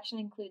beautiful collection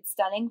includes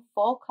stunning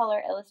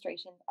full-color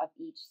illustrations of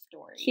each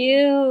story.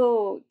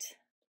 Cute.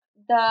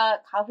 The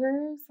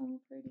cover is so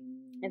pretty.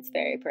 It's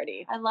very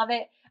pretty. I love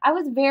it. I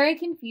was very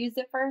confused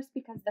at first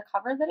because the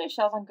cover that it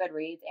shows on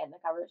Goodreads and the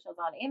cover it shows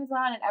on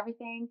Amazon and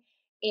everything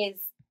is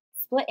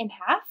split in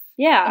half.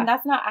 Yeah. And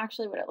that's not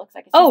actually what it looks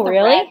like. It's just the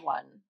really? red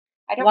one.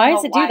 I don't why know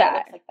does it why do that? It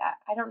looks like that.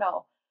 I don't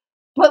know.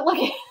 But look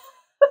at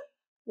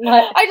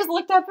What? I just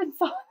looked up and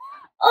saw.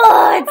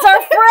 Oh, it's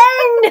our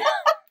friend!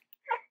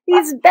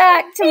 He's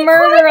back to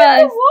murder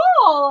us.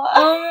 Wall.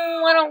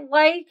 Oh, I don't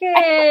like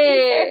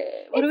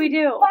it. What do we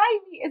do?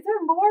 Is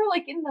there more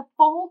like in the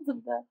folds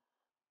of the?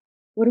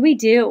 What do we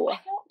do? I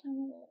don't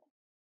know.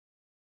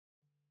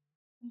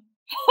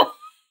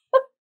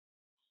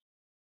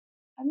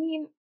 I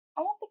mean,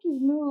 I don't think he's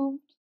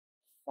moved,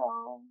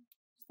 so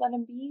just let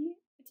him be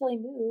until he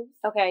moves.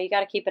 Okay, you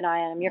got to keep an eye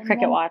on him. Your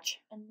Cricket Watch.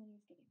 And then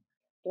he's getting.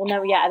 Well,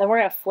 no, yeah, then we're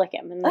going to flick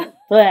him. And then,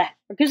 bleh.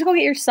 Just go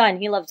get your son.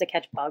 He loves to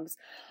catch bugs.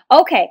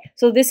 Okay,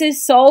 so this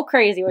is so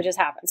crazy what just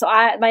happened. So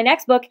my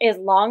next book is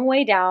Long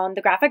Way Down,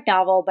 the graphic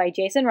novel by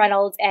Jason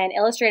Reynolds and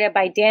illustrated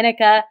by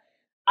Danica.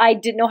 I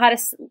didn't know how to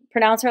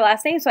pronounce her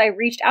last name, so I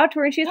reached out to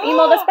her and she just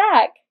emailed us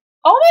back.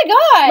 Oh my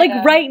god!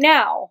 Like right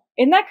now.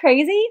 Isn't that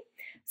crazy?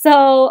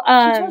 So, she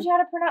told you how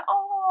to pronounce.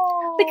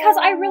 Oh, because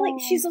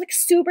she's like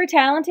super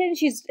talented.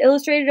 She's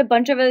illustrated a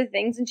bunch of other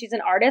things, and she's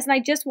an artist. And I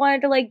just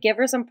wanted to like give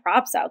her some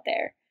props out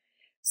there.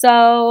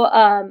 So,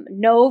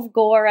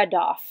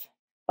 Novgorodov.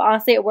 But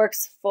honestly, it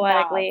works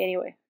phonetically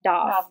anyway.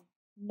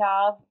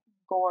 Novgorodov.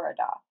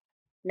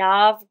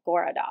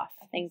 Novgorodov.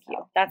 Thank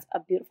you. That's a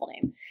beautiful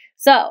name.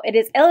 So it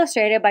is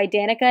illustrated by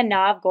Danica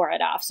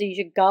Novgorodov. So you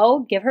should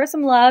go give her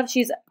some love.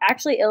 She's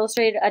actually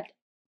illustrated a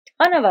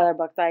ton of other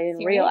books that I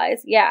didn't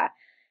realize. Yeah.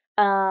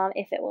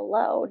 If it will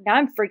load. Now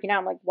I'm freaking out.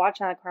 I'm like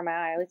watching out of the corner of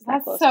my eye. At least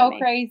that's close so to me.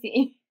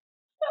 Crazy.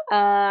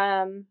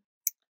 The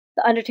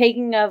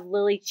Undertaking of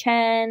Lily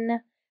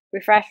Chen,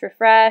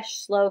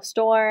 Refresh, Slow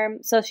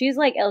Storm. So she's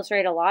like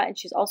illustrated a lot, and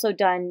she's also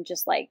done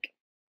just like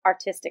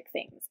artistic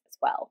things as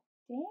well.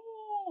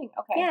 Dang.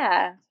 Okay.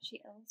 Yeah. She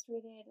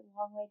illustrated A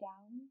Long Way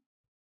Down.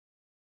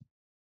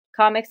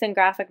 Comics and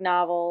graphic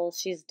novels.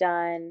 She's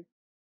done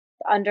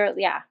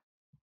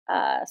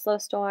Slow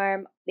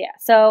Storm. Yeah.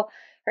 So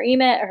her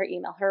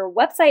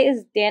website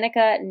is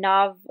Danica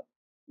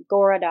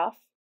Novgorodov.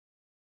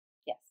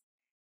 Yes.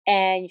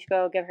 And you should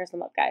go give her some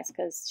love, guys,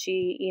 because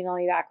she emailed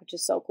me back, which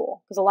is so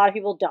cool. Because a lot of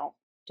people don't,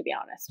 to be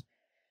honest.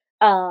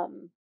 All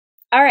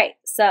right.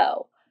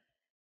 So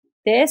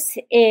this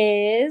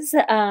is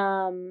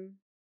the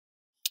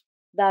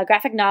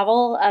graphic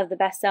novel of the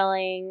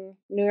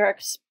New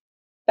York's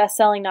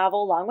best-selling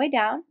novel, Long Way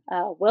Down.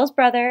 Will's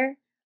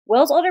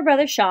older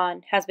brother,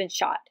 Sean, has been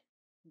shot,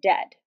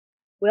 dead.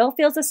 Will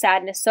feels a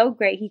sadness so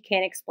great he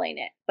can't explain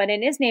it. But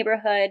in his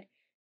neighborhood,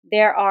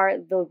 there are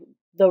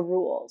the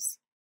rules.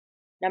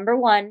 Number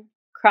 1,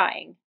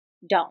 crying.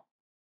 Don't,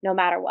 no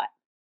matter what.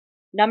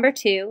 Number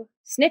 2,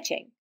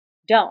 snitching.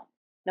 Don't,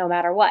 no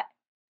matter what.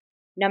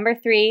 Number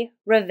 3,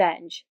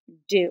 revenge.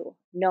 Do,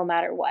 no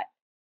matter what.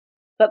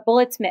 But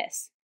bullets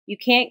miss. You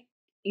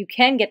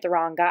can get the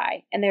wrong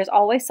guy, and there's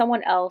always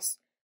someone else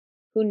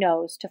who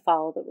knows to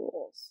follow the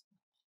rules.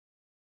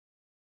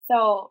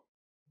 So,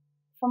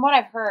 from what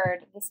I've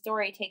heard, the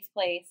story takes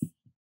place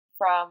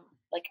from,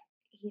 like,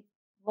 he's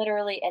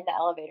literally in the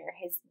elevator.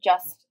 His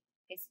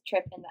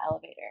trip in the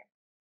elevator.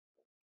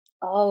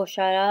 Oh,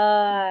 shut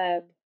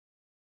up.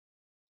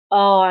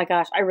 Oh my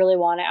gosh, I really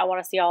want it. I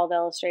want to see all the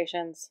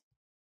illustrations.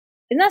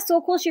 Isn't that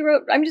so cool? She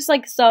wrote, I'm just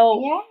like so.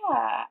 Yeah,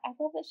 I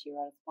love that she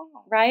wrote a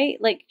song. Right?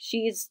 Like,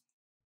 she's.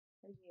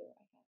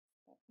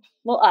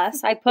 Well,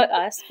 us. I put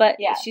us, but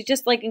yeah. She's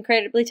just like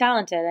incredibly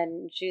talented,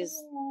 and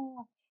she's.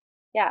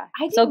 Yeah.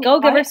 So go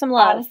give her some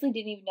love. I honestly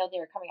didn't even know they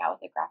were coming out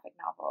with a graphic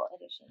novel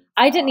edition. So.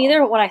 I didn't either,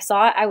 but when I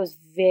saw it, I was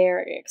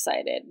very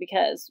excited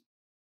because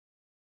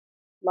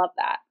love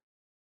that.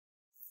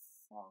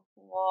 So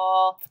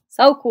cool.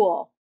 So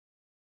cool.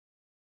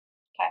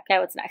 Okay,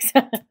 what's next?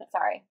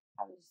 Sorry.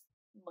 I was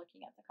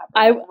looking at the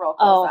cover real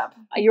close up.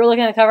 You were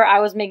looking at the cover?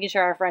 I was making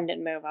sure our friend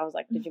didn't move. I was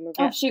like, did you move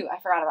yet? Oh, shoot. I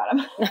forgot about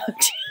him.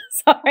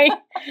 Sorry.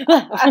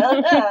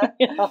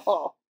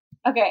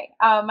 Okay,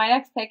 my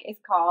next pick is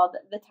called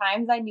The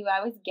Times I Knew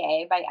I Was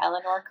Gay by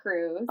Eleanor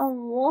Cruz.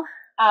 Oh.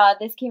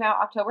 This came out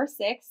October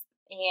 6th,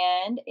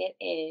 and it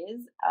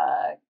is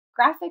a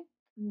graphic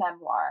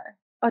memoir.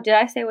 Oh, did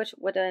I say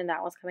what day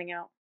that was coming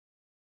out?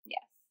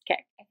 Yes.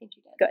 Okay. I think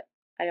you did. Good.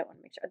 I don't want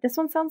to make sure. This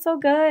one sounds so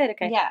good.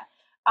 Okay. Yeah.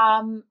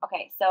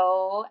 Okay,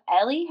 so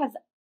Ellie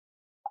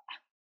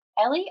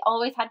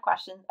always had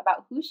questions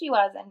about who she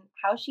was and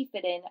how she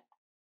fit in.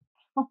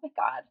 Oh my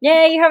god.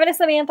 Yay, you're having a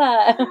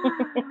Samantha.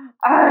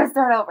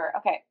 Start over.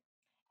 Okay.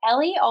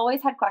 Ellie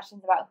always had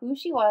questions about who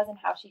she was and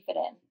how she fit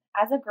in.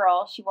 As a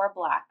girl, she wore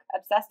black,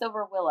 obsessed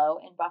over Willow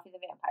in Buffy the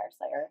Vampire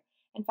Slayer,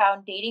 and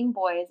found dating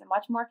boys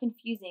much more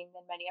confusing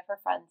than many of her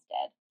friends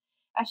did.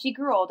 As she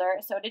grew older,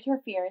 so did her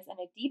fears and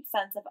a deep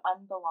sense of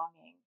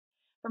unbelonging.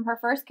 From her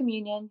first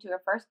communion to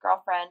her first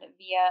girlfriend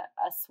via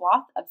a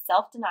swath of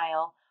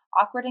self-denial,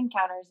 awkward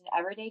encounters, and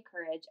everyday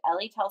courage,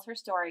 Ellie tells her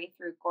story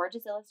through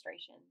gorgeous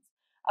illustrations,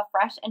 a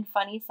fresh and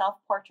funny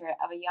self-portrait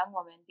of a young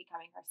woman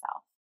becoming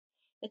herself.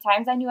 The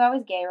Times I Knew I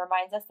Was Gay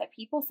reminds us that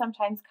people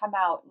sometimes come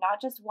out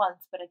not just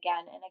once, but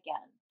again and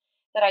again.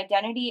 That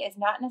identity is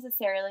not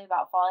necessarily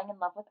about falling in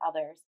love with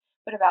others,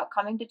 but about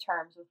coming to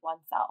terms with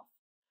oneself.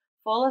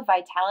 Full of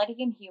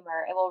vitality and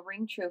humor, it will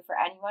ring true for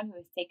anyone who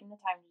has taken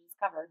the time to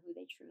discover who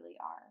they truly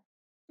are.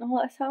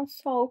 Oh, that sounds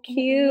so cute.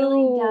 It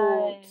really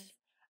does.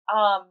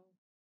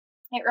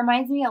 It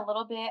reminds me a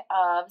little bit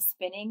of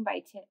Spinning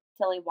by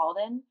Tilly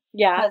Walden.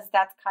 Yeah. Because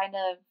that's kind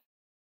of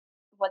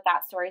what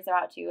that story is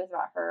about too, is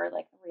about her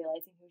like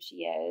realizing who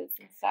she is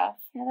and stuff.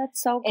 Yeah,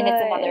 that's so good. And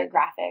it's another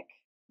graphic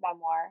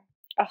memoir.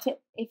 Oh.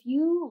 If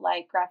you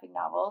like graphic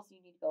novels, you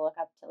need to go look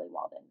up Tilly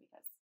Walden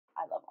because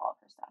I love all of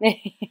her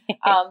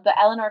stuff. But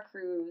Eleanor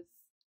Cruz,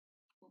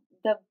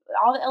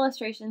 all the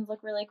illustrations look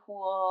really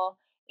cool,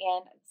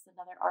 and it's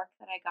another arc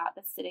that I got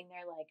that's sitting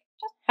there like,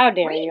 just how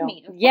dare read you?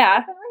 Me.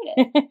 Yeah, read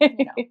it.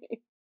 You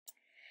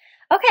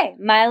know. Okay,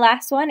 my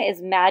last one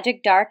is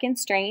Magic, Dark, and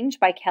Strange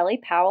by Kelly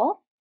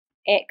Powell.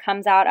 It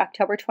comes out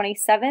October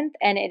 27th,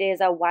 and it is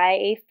a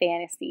YA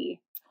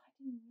fantasy.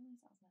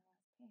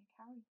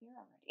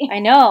 I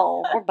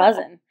know, we're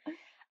buzzing.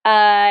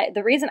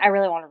 The reason I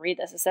really want to read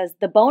this, it says,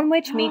 The Bone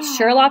Witch meets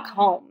Sherlock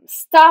Holmes.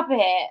 Stop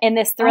it! In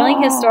this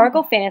thrilling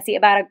historical fantasy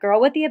about a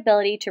girl with the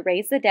ability to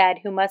raise the dead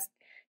who must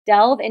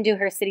delve into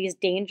her city's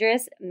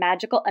dangerous,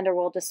 magical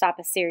underworld to stop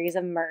a series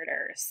of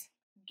murders.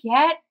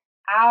 Get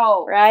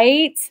out.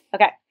 Right?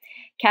 Okay.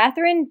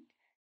 Catherine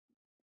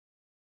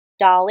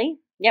Dolly.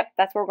 Yep,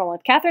 that's what we're going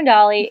with. Catherine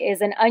Dolly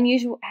has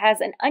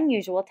an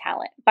unusual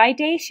talent. By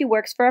day, she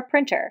works for a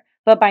printer,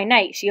 but by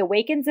night, she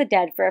awakens the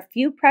dead for a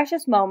few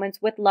precious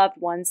moments with loved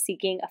ones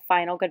seeking a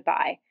final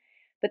goodbye.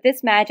 But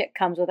this magic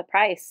comes with a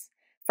price.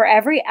 For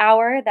every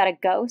hour that a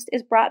ghost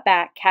is brought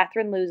back,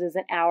 Catherine loses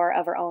an hour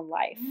of her own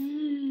life.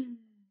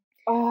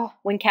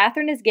 When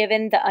Catherine is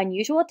given the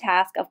unusual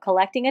task of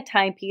collecting a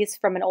timepiece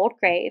from an old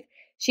grave,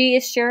 she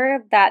is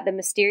sure that the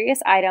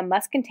mysterious item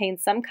must contain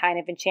some kind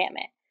of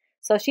enchantment.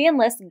 So she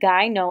enlists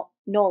Guy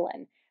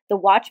Nolan, the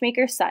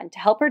watchmaker's son, to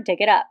help her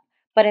dig it up.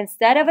 But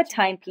instead of a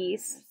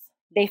timepiece,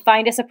 they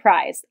find a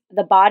surprise,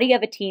 the body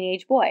of a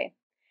teenage boy.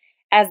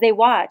 As they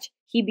watch,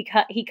 he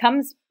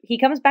comes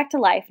back to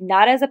life,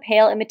 not as a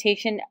pale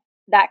imitation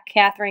that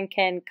Catherine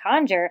can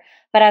conjure,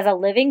 but as a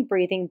living,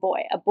 breathing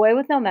boy, a boy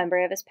with no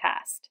memory of his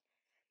past.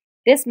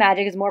 This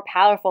magic is more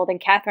powerful than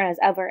Catherine has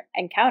ever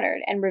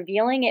encountered, and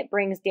revealing it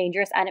brings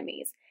dangerous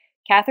enemies.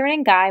 Catherine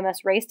and Guy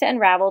must race to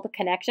unravel the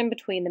connection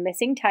between the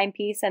missing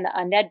timepiece and the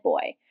undead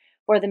boy,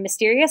 for the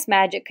mysterious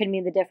magic could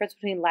mean the difference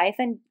between life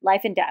and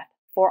death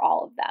for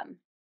all of them.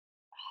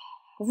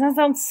 Doesn't that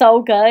sound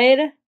so good?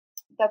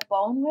 The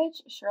Bone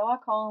Witch,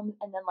 Sherlock Holmes,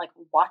 and then like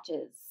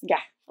watches. Yeah.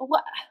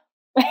 What?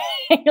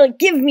 You're like,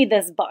 give me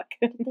this book.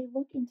 Did they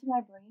look into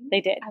my brain? They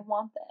did. I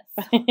want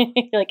this.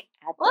 You're like,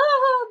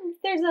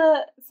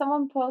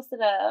 someone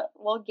posted a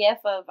little gif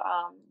of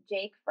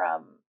Jake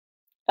from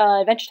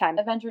Adventure Time.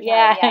 Adventure Time.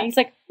 Yeah. He's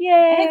like,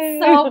 yay.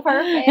 It's so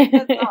perfect.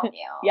 It's so cute.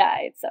 Yeah,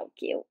 it's so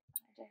cute.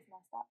 I just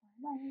messed up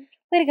my mic.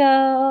 Way to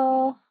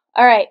go.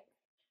 All right.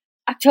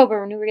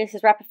 October new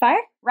releases rapid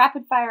fire.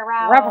 Rapid fire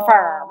round. Rapid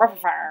fire.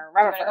 Do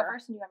you want to go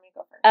first, or do you want me to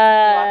go first?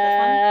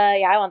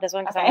 Yeah, I want this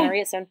one because I'm gonna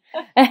read it soon.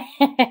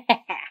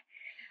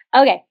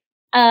 Okay.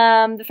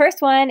 The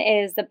first one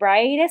is The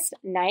Brightest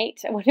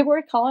Night. What were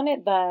we calling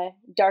it? The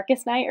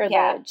Darkest Night or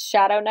the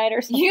Shadow Night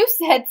or something? You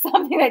said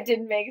something that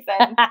didn't make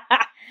sense.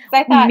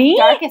 I thought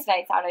Darkest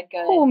Night sounded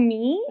good. Oh,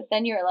 me? But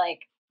then you were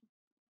like,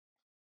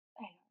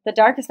 The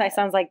Darkest Night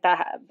sounds like the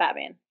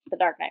Batman. The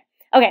Dark Knight.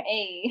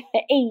 Okay.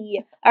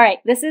 Hey. All right.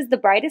 This is The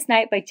Brightest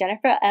Night by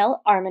Jennifer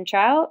L.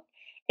 Armentrout.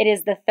 It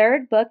is the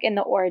third book in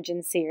the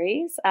Origin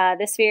series.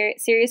 This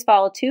series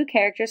follows two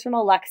characters from the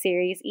Lux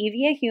series,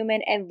 Evie, a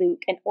human, and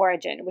Luke, an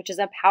Origin, which is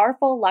a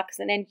powerful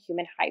Luxan and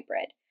human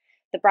hybrid.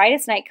 The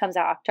Brightest Night comes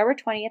out October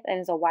 20th and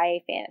is a YA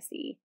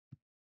fantasy.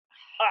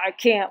 I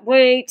can't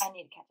wait. I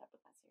need to catch up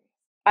with that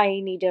series.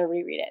 I need to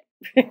reread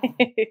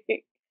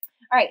it.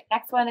 All right.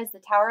 Next one is The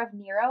Tower of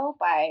Nero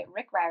by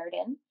Rick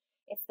Riordan.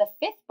 It's the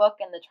fifth book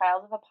in the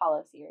Trials of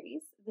Apollo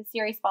series. The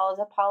series follows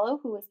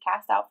Apollo, who was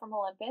cast out from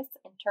Olympus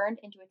and turned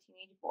into a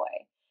teenage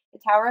boy. The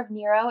Tower of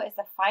Nero is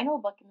the final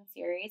book in the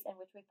series in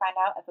which we find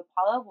out if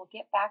Apollo will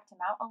get back to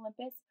Mount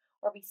Olympus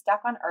or be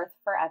stuck on Earth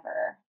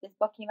forever. This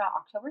book came out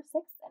October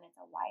 6th, and it's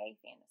a YA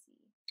fantasy.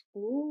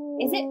 Ooh.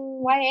 Is it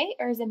YA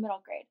or is it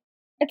middle grade?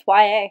 It's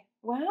YA.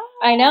 Wow.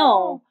 I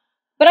know.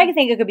 But I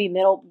think it could be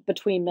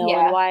between middle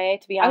and YA,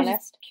 to be honest. I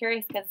was just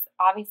curious because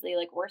obviously,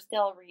 like, we're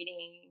still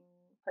reading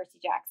Percy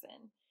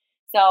Jackson.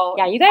 So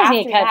yeah, you guys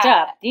need to catch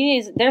up.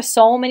 There's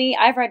so many.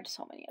 I've read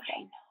so many of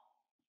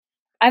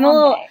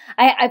them.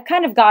 I've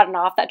kind of gotten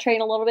off that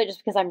train a little bit just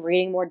because I'm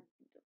reading more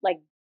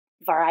like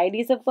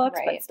varieties of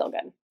books, but it's still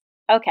good.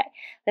 Okay.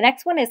 The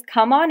next one is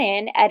Come On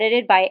In,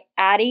 edited by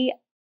Addie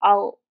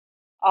Al-Said.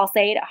 Oh, I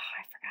forgot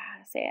how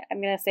to say it.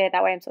 I'm going to say it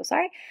that way. I'm so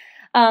sorry.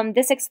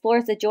 This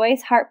explores the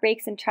joys,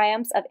 heartbreaks, and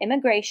triumphs of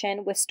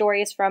immigration with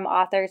stories from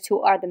authors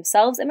who are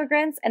themselves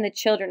immigrants and the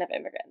children of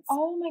immigrants.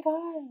 Oh my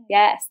god.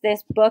 Yes,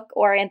 this book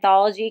or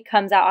anthology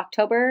comes out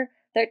October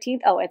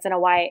 13th. Oh, it's a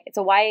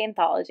YA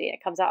anthology, and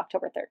it comes out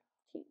October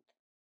 13th.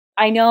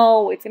 I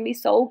know, it's going to be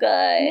so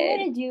good. We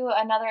need to do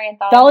another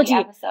anthology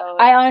episode.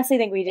 I honestly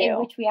think we do. In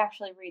which we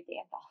actually read the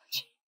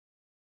anthology.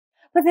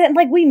 But then,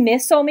 like, we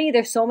miss so many.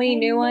 There's so many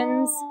new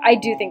ones. I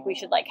do think we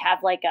should, like,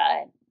 have, like,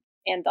 a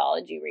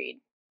anthology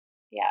read.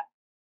 Yeah.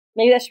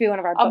 Maybe that should be one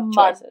of our book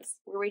choices.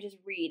 Where we just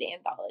read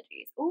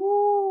anthologies.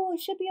 Ooh,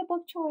 it should be a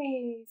book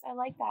choice. I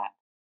like that.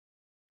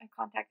 My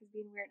contact is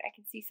being weird. I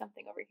can see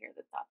something over here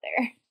that's not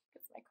there.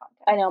 That's my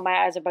contact. I know,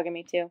 my eyes are bugging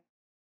me too.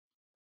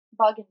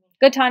 Bugging me.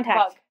 Good contact.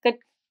 Bug. Good.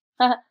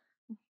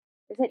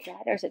 Is it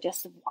dead or is it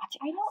just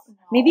watching? I don't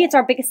know. Maybe it's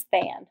our biggest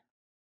fan.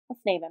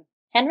 Let's name him.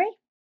 Henry?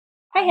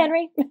 Hi,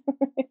 Henry. I don't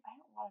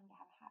want him to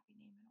have a happy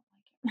name.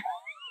 I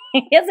don't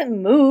like it. He hasn't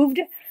moved,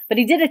 but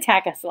he did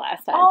attack us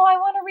last time. Oh, I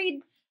want to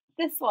read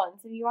this one.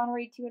 So do you want to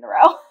read 2 in a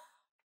row?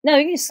 No,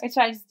 you can just... Or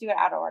should I just do it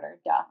out of order?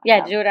 Duh.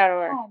 Yeah, do it out of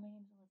order. Oh, my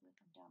name's Elizabeth.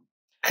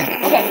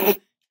 I'm dumb.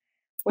 Okay.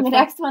 The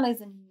next one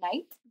is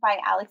Night by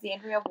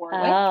Alexandria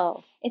Warwick.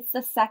 Oh. It's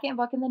the second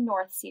book in the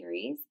North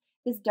series.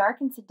 This dark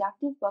and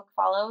seductive book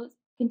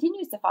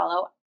continues to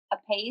follow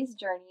Apei's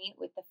journey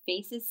with the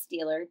Faces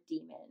Stealer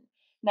demon.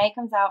 Night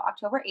comes out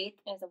October 8th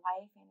and is a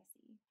YA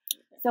fantasy.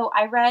 So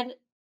I read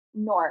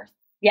North.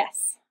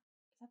 Yes.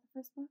 Is that the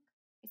first book?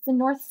 It's the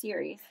North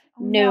series.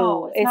 Oh,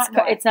 no,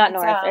 it's not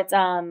North. It's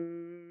Oh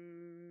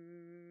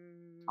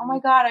my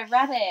god, I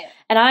read it.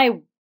 And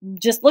I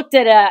just looked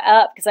it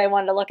up because I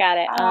wanted to look at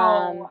it.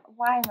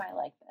 Why am I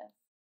like this?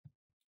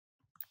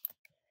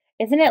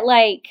 Isn't it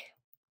like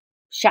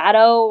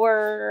Shadow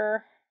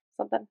or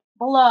something?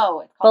 Below.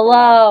 It's called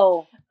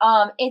Below.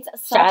 It's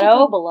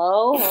Shadow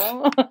Below.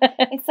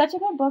 It's such a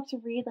good book to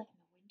read like in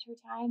the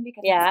winter time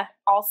because it's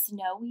all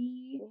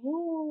snowy.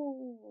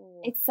 Ooh.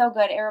 It's so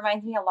good. It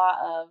reminds me a lot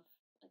of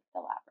like The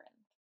Labyrinth.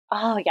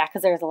 Oh yeah,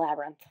 because there's a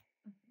labyrinth.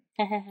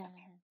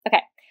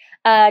 Okay.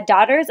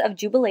 Daughters of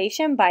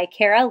Jubilation by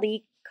Kara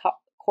Lee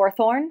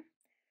Cawthorne.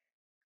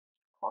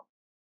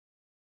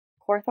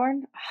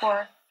 Cawthorne?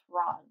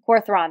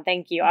 Cawthron,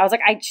 thank you. I was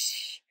like,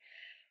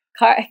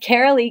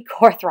 Kara Lee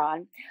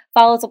Cawthron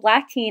follows a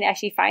black teen as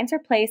she finds her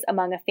place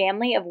among a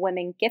family of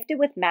women gifted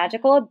with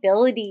magical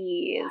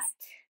abilities. What?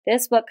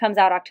 This book comes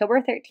out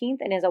October 13th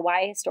and is a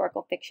YA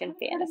historical fiction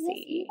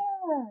fantasy.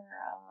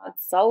 It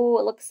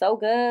looks so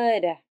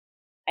good.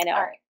 I know.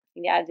 All right.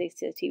 You can add these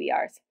to the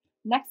TBRs.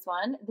 Next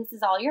one, This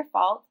Is All Your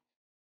Fault.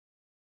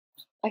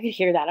 I could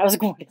hear that. I was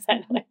going to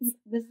say noise.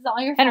 This Is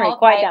All Your Henry,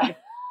 Fault. Henry, quiet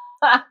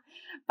down.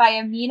 By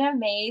Amina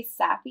May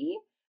Safi,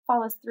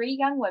 follows 3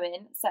 young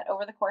women set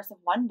over the course of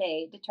one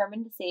day,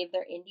 determined to save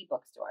their indie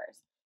bookstores.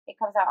 It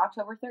comes out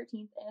October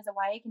 13th and is a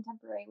YA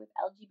contemporary with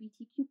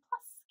LGBTQ+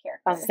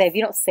 characters. I was going to say, if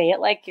you don't say it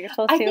like you're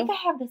supposed to. I think I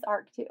have this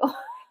arc too.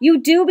 You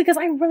do? Because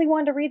I really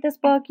wanted to read this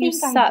book. You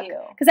suck.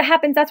 Because it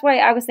happens, that's why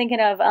I was thinking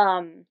of,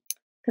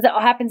 because it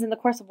all happens in the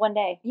course of one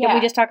day. Yeah. Did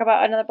we just talk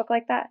about another book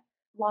like that?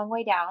 Long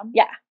Way Down?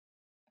 Yeah.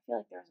 I feel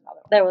like there was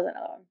another one. There was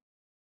another one.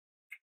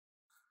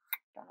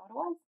 Don't know what it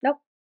was.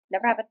 Nope.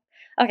 Never happened.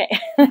 Okay.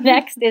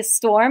 Next is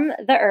Storm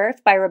the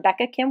Earth by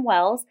Rebecca Kim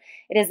Wells.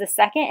 It is the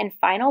second and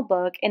final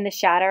book in the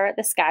Shatter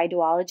the Sky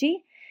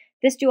duology.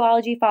 This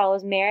duology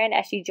follows Marin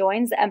as she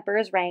joins the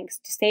Emperor's ranks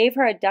to save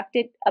her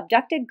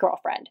abducted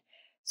girlfriend.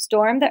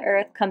 Storm the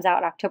Earth comes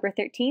out October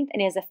 13th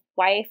and is a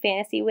YA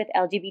fantasy with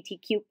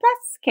LGBTQ+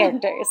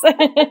 characters.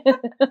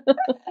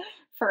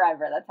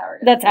 Forever. That's how we're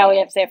going That's how we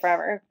have to say it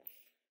forever.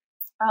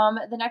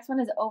 The next one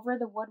is Over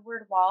the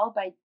Woodward Wall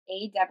by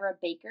A. Deborah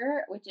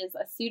Baker, which is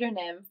a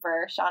pseudonym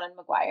for Shannon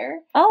McGuire.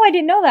 Oh, I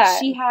didn't know that.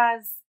 She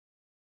has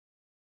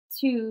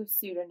 2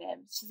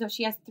 pseudonyms. So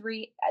she has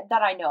 3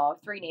 that I know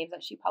of, 3 names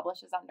that she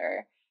publishes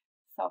under.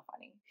 So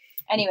funny.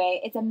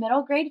 Anyway, it's a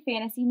middle grade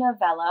fantasy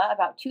novella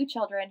about 2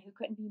 children who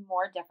couldn't be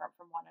more different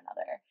from one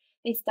another.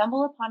 They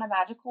stumble upon a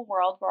magical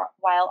world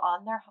while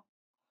on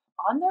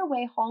their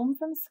way home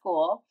from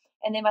school,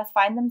 and they must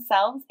find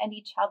themselves and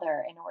each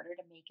other in order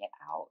to make it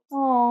out.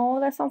 Oh,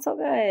 that sounds so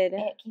good.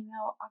 It came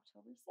out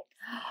October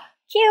 6th.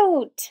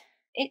 Cute.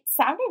 It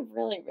sounded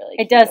really, really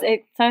cute. It does.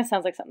 It kind of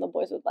sounds like something the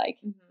boys would like.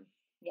 Mm-hmm.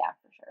 Yeah,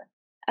 for sure.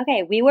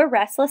 Okay, We Were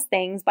Restless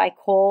Things by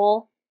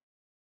Cole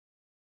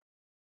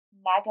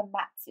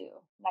Nagamatsu.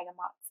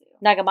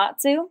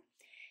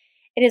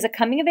 It is a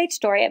coming-of-age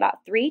story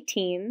about 3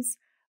 teens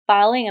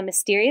following a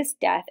mysterious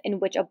death in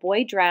which a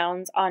boy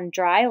drowns on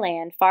dry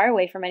land far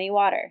away from any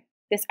water.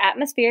 This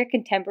atmospheric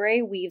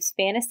contemporary weaves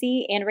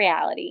fantasy and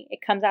reality.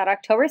 It comes out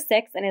October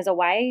 6th and is a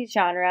YA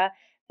genre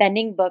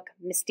bending book,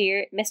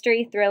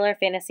 mystery, thriller,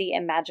 fantasy,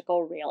 and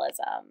magical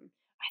realism.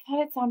 I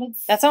thought it sounded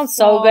That sounds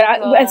so good.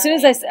 As soon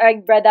as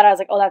I read that, I was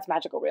like, oh, that's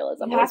magical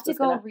realism. You have to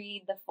go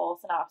read the full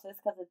synopsis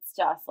because it's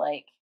just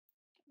like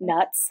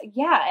nuts.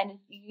 Yeah, and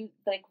you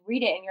like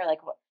read it and you're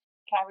like, what?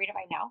 Can I read it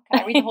right now? Can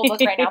I read the whole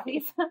book right now,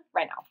 please?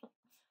 Right now.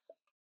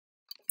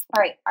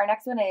 All right, our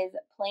next one is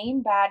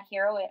Plain Bad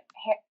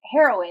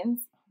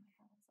Heroines.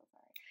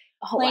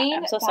 Oh, wow.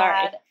 I'm so sorry.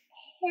 Bad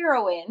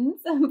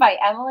Heroines by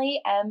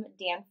Emily M.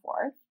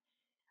 Danforth.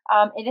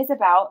 It is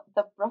about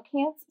the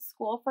Brookhants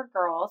School for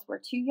Girls, where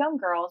two young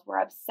girls were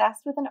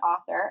obsessed with an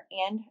author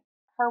and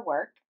her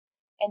work,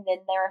 and then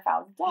they were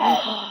found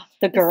dead.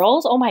 The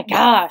girls? Oh my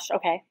gosh.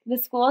 Okay. The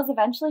school is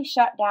eventually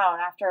shut down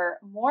after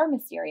more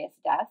mysterious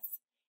deaths,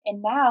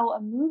 and now a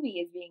movie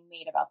is being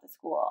made about the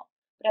school.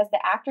 But as the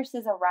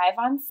actresses arrive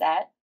on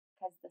set,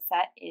 because the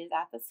set is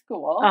at the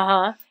school,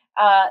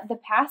 the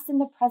past and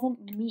the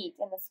present meet,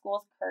 and the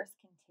school's curse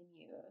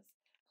continues.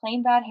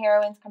 Plain Bad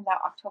Heroines comes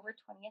out October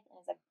 20th and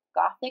is a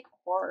gothic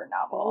horror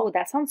novel. Oh,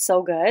 that sounds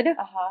so good.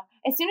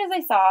 As soon as I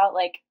saw,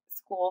 like,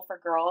 School for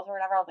Girls or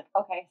whatever, I was like,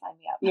 okay, sign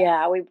me up.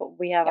 Yeah,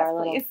 we have our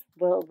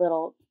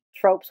little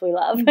tropes we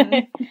love.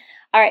 Mm-hmm.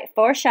 All right,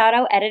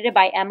 Foreshadow, edited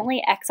by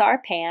Emily X.R.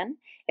 Pan,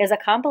 is a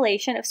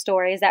compilation of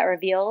stories that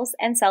reveals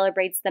and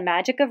celebrates the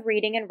magic of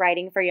reading and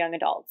writing for young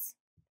adults.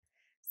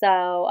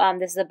 So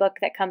this is a book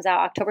that comes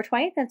out October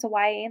 20th, and it's a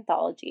YA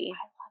anthology.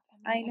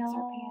 I know.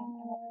 X.R. Pan. I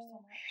love her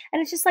so much.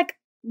 And it's just like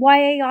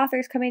YA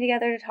authors coming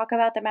together to talk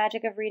about the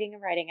magic of reading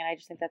and writing, and I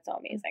just think that's so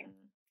amazing.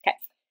 Mm-hmm. Okay.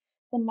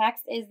 The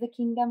next is The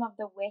Kingdom of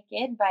the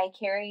Wicked by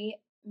Carrie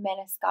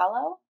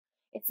Maniscalco.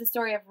 It's the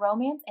story of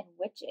romance and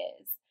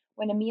witches.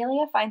 When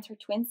Amelia finds her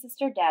twin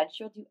sister dead,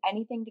 she'll do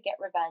anything to get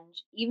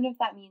revenge, even if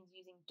that means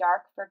using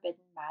dark,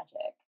 forbidden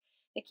magic.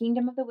 The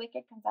Kingdom of the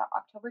Wicked comes out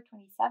October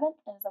 27th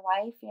and is a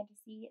YA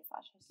fantasy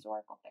 /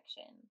 historical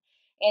fiction.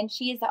 And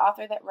she is the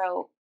author that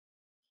wrote...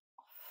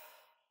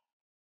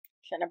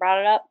 Shouldn't have brought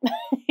it up.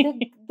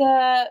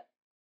 the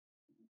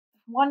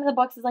one of the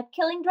books is like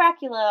Killing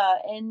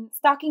Dracula and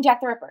Stalking Jack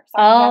the Ripper.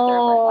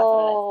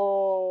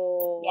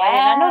 Oh, yeah. I did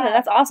not know that.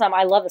 That's awesome.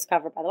 I love this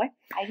cover, by the way.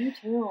 I do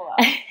too.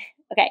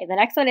 Okay, the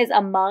next one is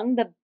Among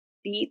the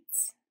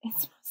Beats.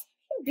 It's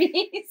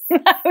Beasts.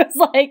 I was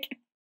like,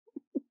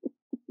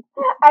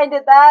 I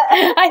did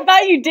that. I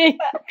thought you did.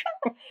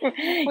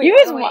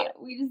 Wait,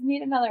 we just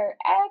need another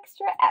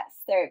extra S.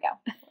 There you go.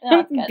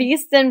 No, it's good.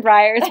 Beasts and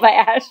Briars by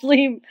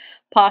Ashley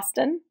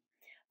Poston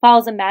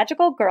follows a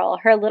magical girl,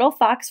 her little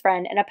fox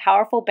friend, and a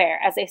powerful bear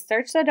as they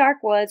search the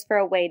dark woods for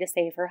a way to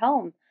save her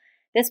home.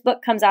 This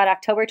book comes out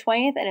October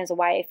 20th and is a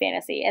YA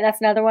fantasy. And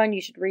that's another one you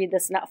should read the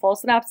full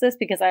synopsis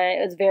because it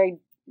was very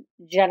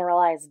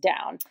generalized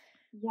down.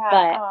 Yeah,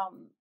 but,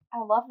 I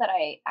love that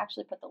I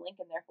actually put the link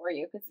in there for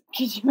you because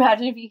could you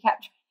imagine if you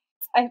kept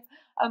trying to type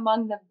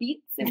Among the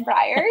Beats and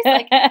Briars?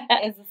 Like,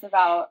 is this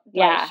about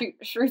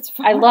Shrews?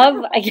 I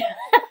love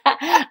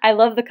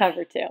the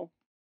cover too.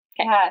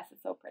 Okay. Yes,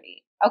 it's so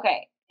pretty.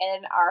 Okay,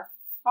 and our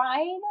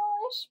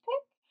final-ish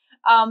pick,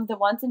 The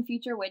Once and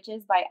Future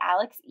Witches by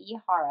Alex E.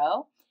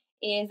 Haro,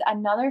 is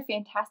another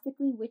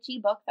fantastically witchy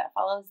book that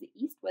follows the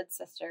Eastwood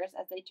sisters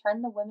as they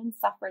turn the women's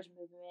suffrage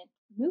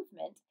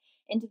movement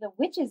into the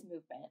witches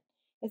movement.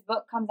 This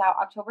book comes out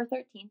October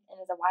 13th and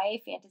is a YA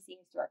fantasy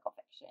historical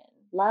fiction.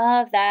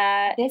 Love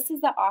that. This is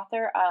the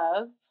author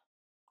of...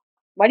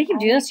 Why do you keep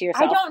doing this to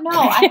yourself? I don't know.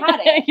 I had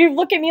it. You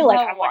look at me like,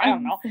 I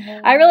don't know.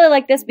 I really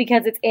like this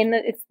because it's in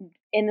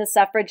the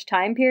suffrage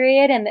time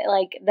period, and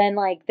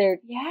they're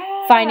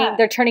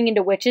turning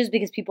into witches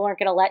because people aren't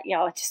going to let,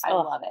 I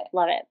love it.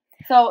 Love it.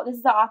 So this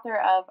is the author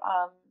of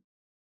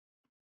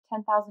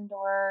 10,000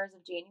 Doors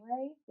of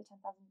January. The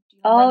 10,000.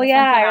 Oh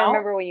yeah, I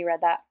remember when you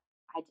read that.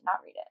 I did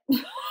not read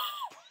it.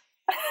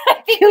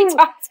 I think we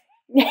talked.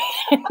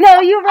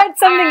 No, you read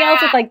something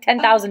else with like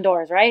 10,000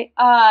 Doors, right?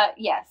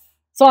 Yes.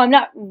 So I'm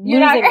not losing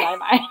my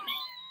mind.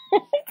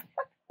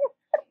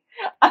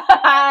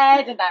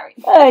 I did not read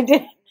it. I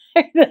did.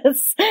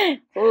 This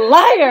liar.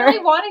 I'm really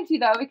wanting to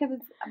though because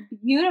it's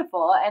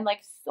beautiful and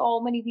like so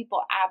many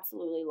people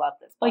absolutely love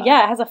this book. Well,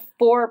 yeah, it has a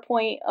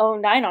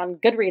 4.09 on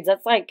Goodreads.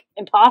 That's like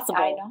impossible.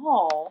 I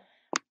know.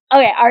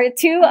 Okay, our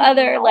two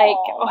other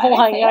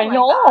I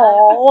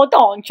know,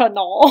 don't you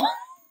know?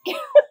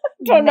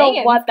 Don't know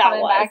what that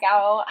was. Back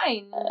out.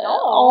 I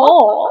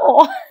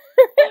know.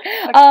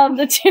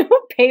 The two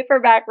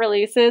paperback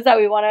releases that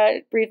we want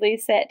to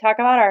briefly talk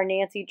about are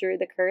Nancy Drew,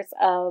 The Curse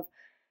of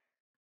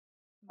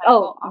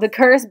The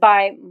Curse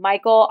by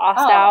Michael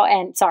Ostow,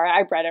 and sorry,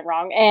 I read it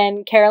wrong,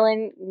 and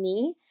Carolyn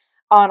Nee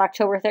on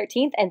October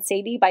 13th, and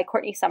Sadie by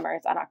Courtney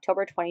Summers on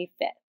October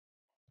 25th.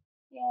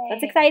 Yay.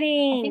 That's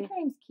exciting. I think her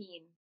name's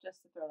Keen,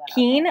 just to throw that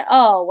Keen? out there.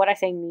 Oh, what'd I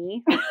say,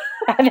 me?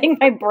 I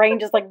think my brain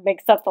just like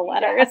mixed up the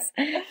letters.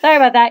 Yeah. Sorry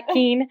about that,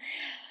 Keen.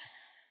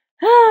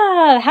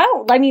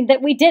 How? I mean,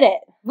 that we did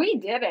it. We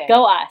did it.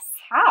 Go us.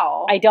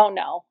 How? I don't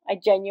know. I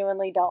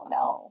genuinely don't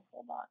know.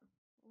 Hold on.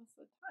 What's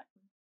the time?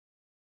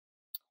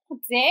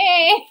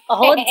 Dang.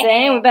 Oh,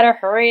 dang. We better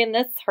hurry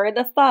this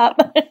up.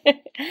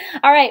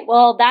 All right.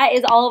 Well, that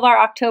is all of our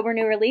October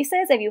new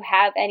releases. If you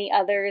have any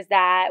others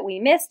that we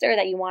missed or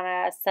that you want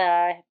us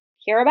to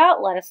hear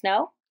about, let us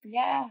know.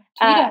 Yeah.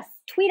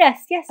 Tweet us.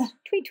 Yes.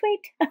 Tweet.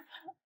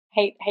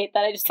 Hate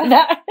that I just did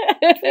that.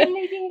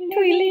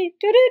 Tweedly,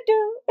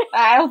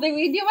 I don't think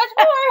we can do much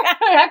more.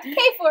 I have to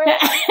pay for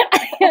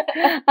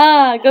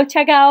it. Go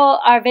check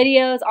out our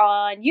videos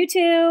on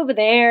YouTube.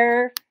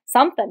 They're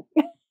something.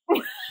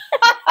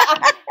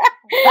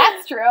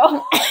 That's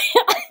true.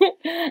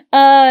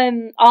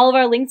 All of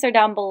our links are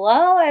down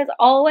below, as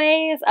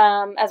always,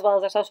 as well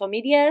as our social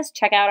medias.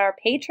 Check out our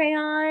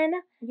Patreon.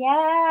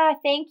 Yeah,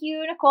 thank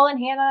you, Nicole and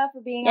Hannah,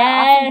 for being our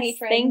awesome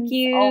patrons. Thank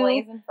you,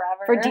 always and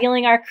forever, for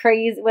dealing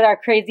with our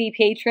crazy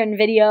patron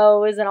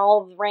videos and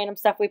all the random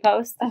stuff we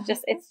post.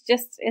 It's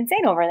just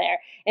insane over there.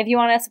 If you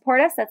want to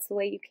support us, that's the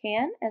way you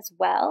can as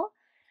well.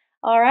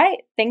 All right,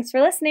 thanks for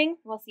listening.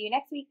 We'll see you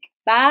next week.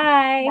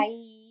 Bye.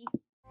 Bye.